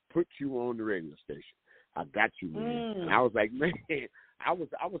 I put you on the radio station. I got you, man. And I was like, man, I was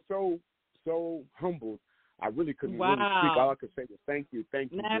so humbled. I really couldn't really speak. All I could say was thank you.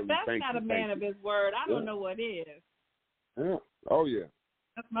 Now, if that's not a man of his word, I don't know what is. Yeah. Oh, yeah.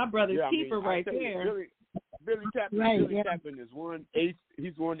 That's my brother's keeper right there. Billy Tappan is 1/8.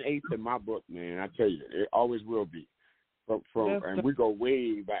 He's 1/8 in my book, man. I tell you, it always will be. And we go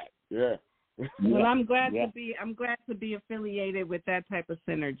way back. Yeah. Well, I'm glad to be affiliated with that type of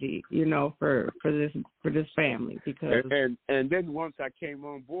synergy, for this family, because and then once I came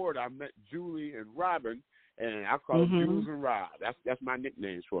on board, I met Julie and Robin, and I call them Jules and Rob. That's my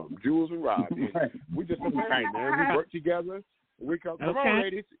nicknames for them, Jules and Rob. We just a family, man. We work together. We come on,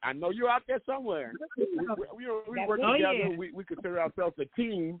 ladies. I know you're out there somewhere. We work together. Yeah. We consider ourselves a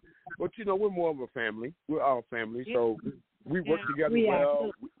team, but we're more of a family. We're all family, so we work together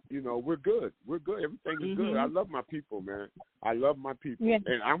well. We're good. We're good. Everything is good. I love my people, man. I love my people. Yeah.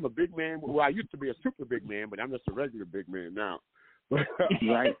 And I'm a big man. Well, I used to be a super big man, but I'm just a regular big man now. Right.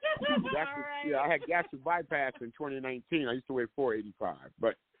 I had gastric bypass in 2019. I used to weigh 485,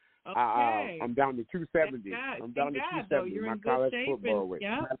 but I'm down to 270. I'm down to 270. You're my in good college shape. football weight.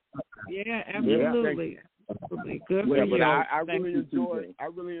 Yeah, absolutely. Good for you. I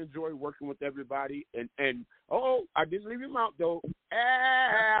really enjoy working with everybody. And I didn't leave him out though.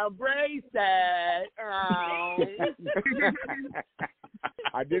 Brace that.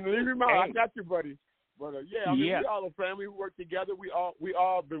 I didn't leave him out. I got you, buddy. But we all a family. We work together. We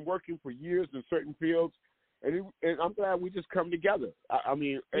all been working for years in certain fields, and I'm glad we just come together.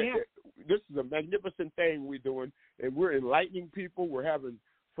 This is a magnificent thing we're doing, and we're enlightening people. We're having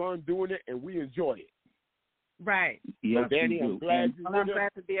fun doing it, and we enjoy it. Right. Yes, so Dany, I'm glad you're with us. I'm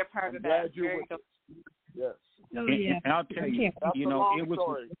glad to be a part of that. Glad you're with us. Yes. And I'll tell you,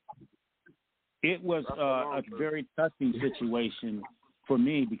 it was a very touching situation for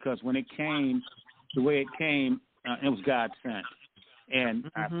me, because when it came, the way it came, it was God sent. And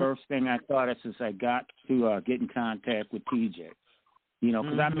first thing I thought is I got to get in contact with TJ,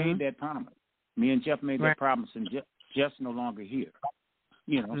 because I made that promise. Me and Jeff made that promise, and Jeff's no longer here,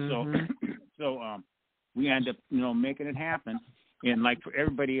 So we end up, making it happen. And like for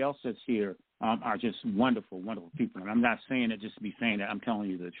everybody else that's here, are just wonderful, wonderful people. And I'm not saying it just to be saying that. I'm telling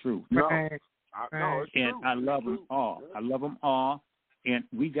you the truth. No, it's true. I love them all. I love them all. And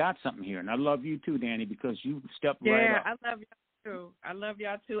we got something here. And I love you too, Dany, because you stepped right up. Yeah, I love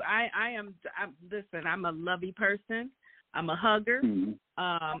y'all too. Listen, I'm a lovey person. I'm a hugger.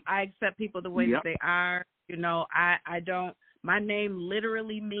 I accept people the way that they are. My name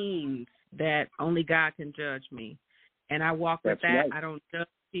literally means that only God can judge me. And I walk with that. Right. I don't judge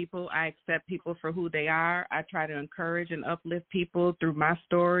people. I accept people for who they are. I try to encourage and uplift people through my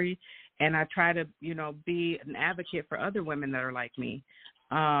story. And I try to, be an advocate for other women that are like me.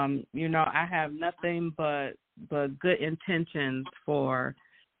 I have nothing but good intentions for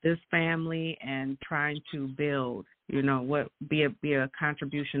this family and trying to build, be a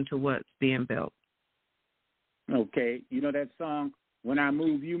contribution to what's being built. Okay. You know that song, When I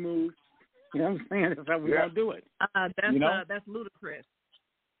Move, You Move? You know what I'm saying? That's how we're going to do it. That's Ludacris.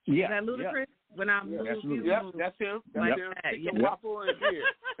 Yeah. Is that Ludacris? Yeah. When I move, you move. That's him. That's him. Chicken waffle and beer.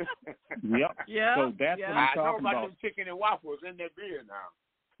 Yep. So that's what I'm talking about. I know about them chicken and waffles in that beer now.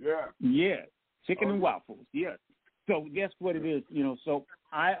 Yeah. Yeah. Chicken and waffles. Yes. So guess what it is? So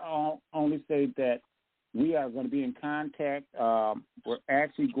I only say that we are going to be in contact. We're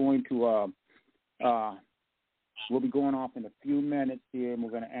actually going to we'll be going off in a few minutes here, and we're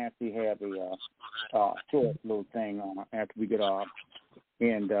going to actually have a short little thing after we get off,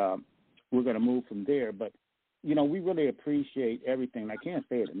 and we're going to move from there. But, we really appreciate everything. I can't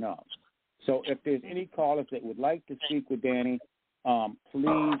say it enough. So if there's any callers that would like to speak with Dany,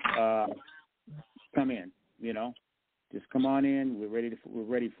 please come in, Just come on in. We're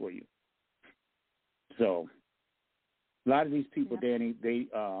ready for you. So a lot of these people, Dany, they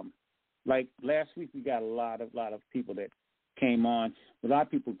like last week we got a lot of people that came on. A lot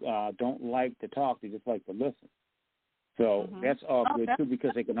of people don't like to talk; they just like to listen. So that's all good too,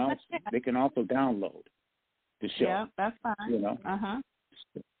 because they can also download the show. Yeah, that's fine. You know.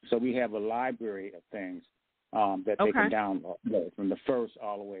 So we have a library of things that they can download from the first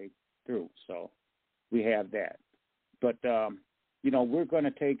all the way through. So we have that. But we're going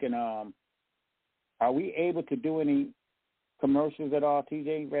to take an. Are we able to do any commercials at all,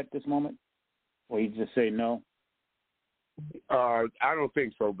 TJ, at this moment, or you just say no? I don't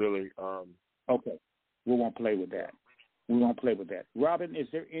think so, Billy. Okay, we won't play with that. Robin, is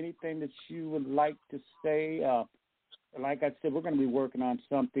there anything that you would like to say? Like I said, we're going to be working on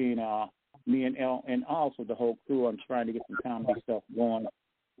something, me and El, and also the whole crew. I'm trying to get some comedy stuff going,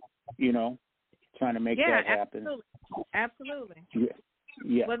 trying to make that happen. Absolutely.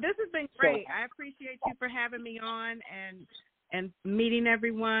 Yeah. Well, this has been great. I appreciate you for having me on and meeting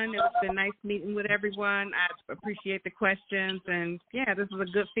everyone. It's been nice meeting with everyone. I appreciate the questions, and, this is a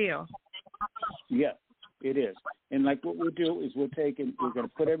good feel. Yeah, it is. And like what we'll do is we're going to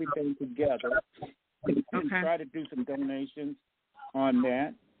put everything together and try to do some donations on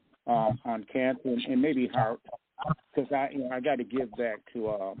that, on cancer and maybe heart, because I got to give back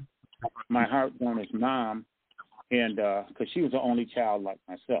to my heart donor's mom, and because she was the only child like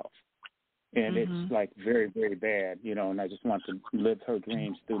myself, and it's like very, very bad, and I just want to live her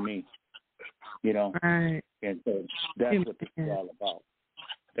dreams through me, Right. And so that's what this is all about.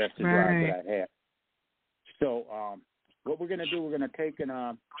 That's the drive that I have. So what we're going to do, we're going to take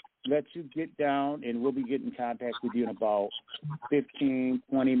and let you get down, and we'll be getting in contact with you in about 15,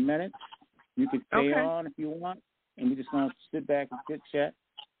 20 minutes. You can stay on if you want, and we're just going to sit back and chit-chat.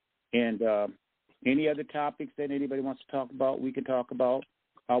 And any other topics that anybody wants to talk about, we can talk about.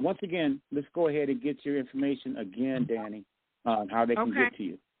 Once again, let's go ahead and get your information again, Dany, on how they can get to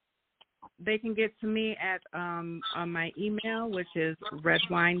you. They can get to me at on my email, which is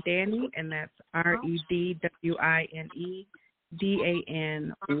Redwine Dany, and that's RedwineDany,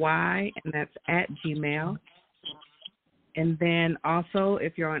 and that's at Gmail. And then also,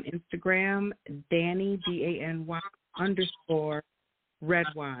 if you're on Instagram, Dany DANY_Redwine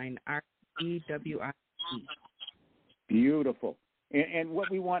REDWINE. Beautiful. And what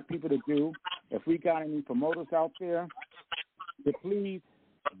we want people to do, if we got any promoters out there, to please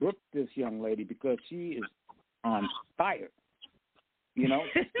book this young lady, because she is on fire.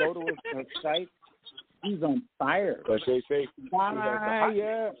 Go to her site. She's on fire. But they say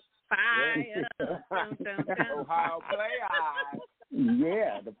fire. Ohio Players.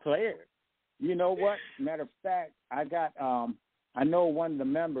 Yeah, the players. You know what? Matter of fact, I got I know one of the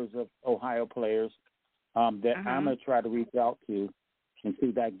members of Ohio Players that I'm gonna try to reach out to and see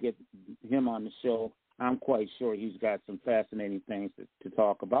if I can get him on the show. I'm quite sure he's got some fascinating things to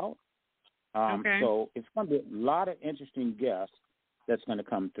talk about. So it's going to be a lot of interesting guests that's going to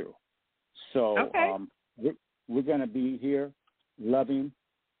come through. So we're going to be here loving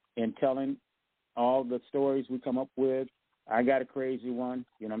and telling all the stories we come up with. I got a crazy one,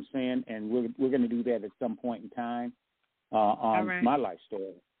 you know what I'm saying? And we're going to do that at some point in time on my life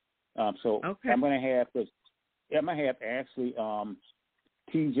story. I'm going to have actually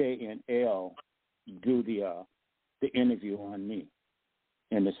TJ and L do the interview on me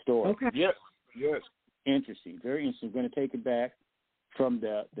and the story. Yes. Interesting, very interesting. We're going to take it back from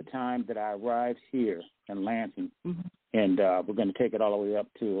the time that I arrived here in Lansing, and we're going to take it all the way up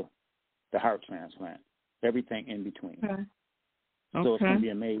to the heart transplant, everything in between. So it's going to be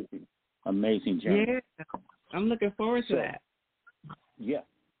amazing journey. Yeah, I'm looking forward to that. Yeah.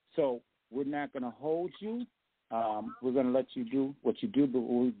 So we're not going to hold you. We're going to let you do what you do, but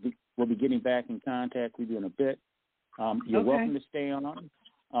we'll be getting back in contact with you in a bit. You're welcome to stay on,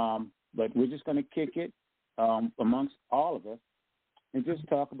 but we're just going to kick it amongst all of us and just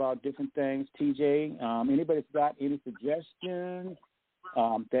talk about different things. TJ, anybody's got any suggestions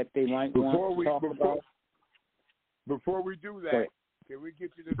that they might want to talk about? Before we do that, can we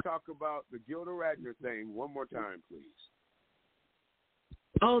get you to talk about the Gilda Radner thing one more time, please?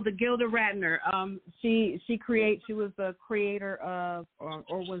 Oh, the Gilda Radner. She was the creator of, or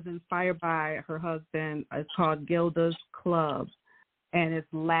was inspired by her husband. It's called Gilda's Club, and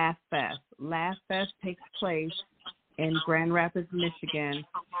it's Laugh Fest. Laugh Fest takes place in Grand Rapids, Michigan,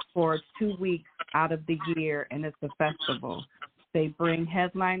 for 2 weeks out of the year, and it's a festival. They bring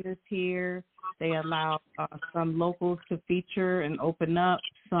headliners here. They allow some locals to feature and open up.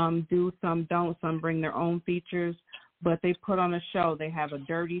 Some do, some don't. Some bring their own features. But they put on a show. They have a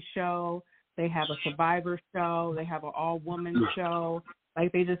dirty show. They have a survivor show. They have an all-woman show.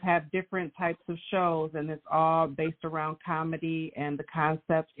 Like, they just have different types of shows, and it's all based around comedy. And the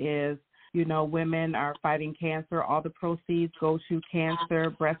concept is women are fighting cancer. All the proceeds go to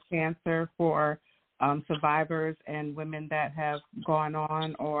breast cancer for survivors and women that have gone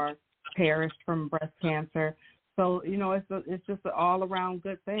on or perished from breast cancer. So, it's just an all-around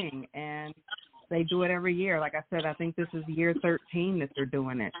good thing, and they do it every year. Like I said, I think this is year 13 that they're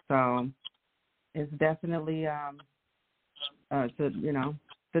doing it. So it's definitely,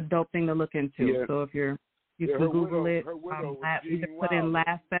 the dope thing to look into. Yeah. So if you can Google it, either put in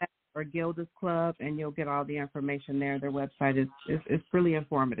LASAC or Gilda's Club, and you'll get all the information there. Their website is really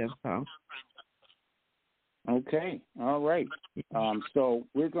informative. So. Okay, all right. So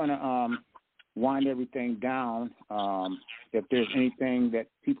we're going to wind everything down. If there's anything that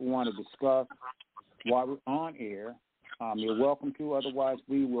people want to discuss while we're on air, you're welcome to. Otherwise,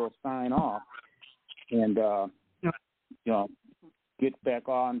 we will sign off and get back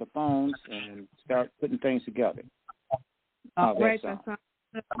on the phones and start putting things together. All right, that sounds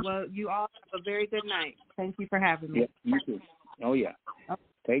good. Well, you all have a very good night. Thank you for having me. Yep, you too. Oh, yeah. Okay.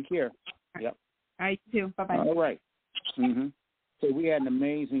 Take care. Yep. All right, you too. Bye-bye. All right. Mm-hmm. So we had an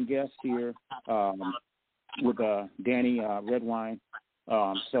amazing guest here with Dany Redwine.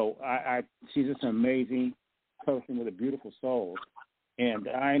 So she's just an amazing person with a beautiful soul. And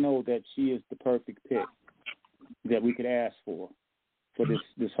I know that she is the perfect pick that we could ask for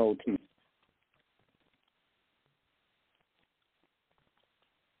this whole team.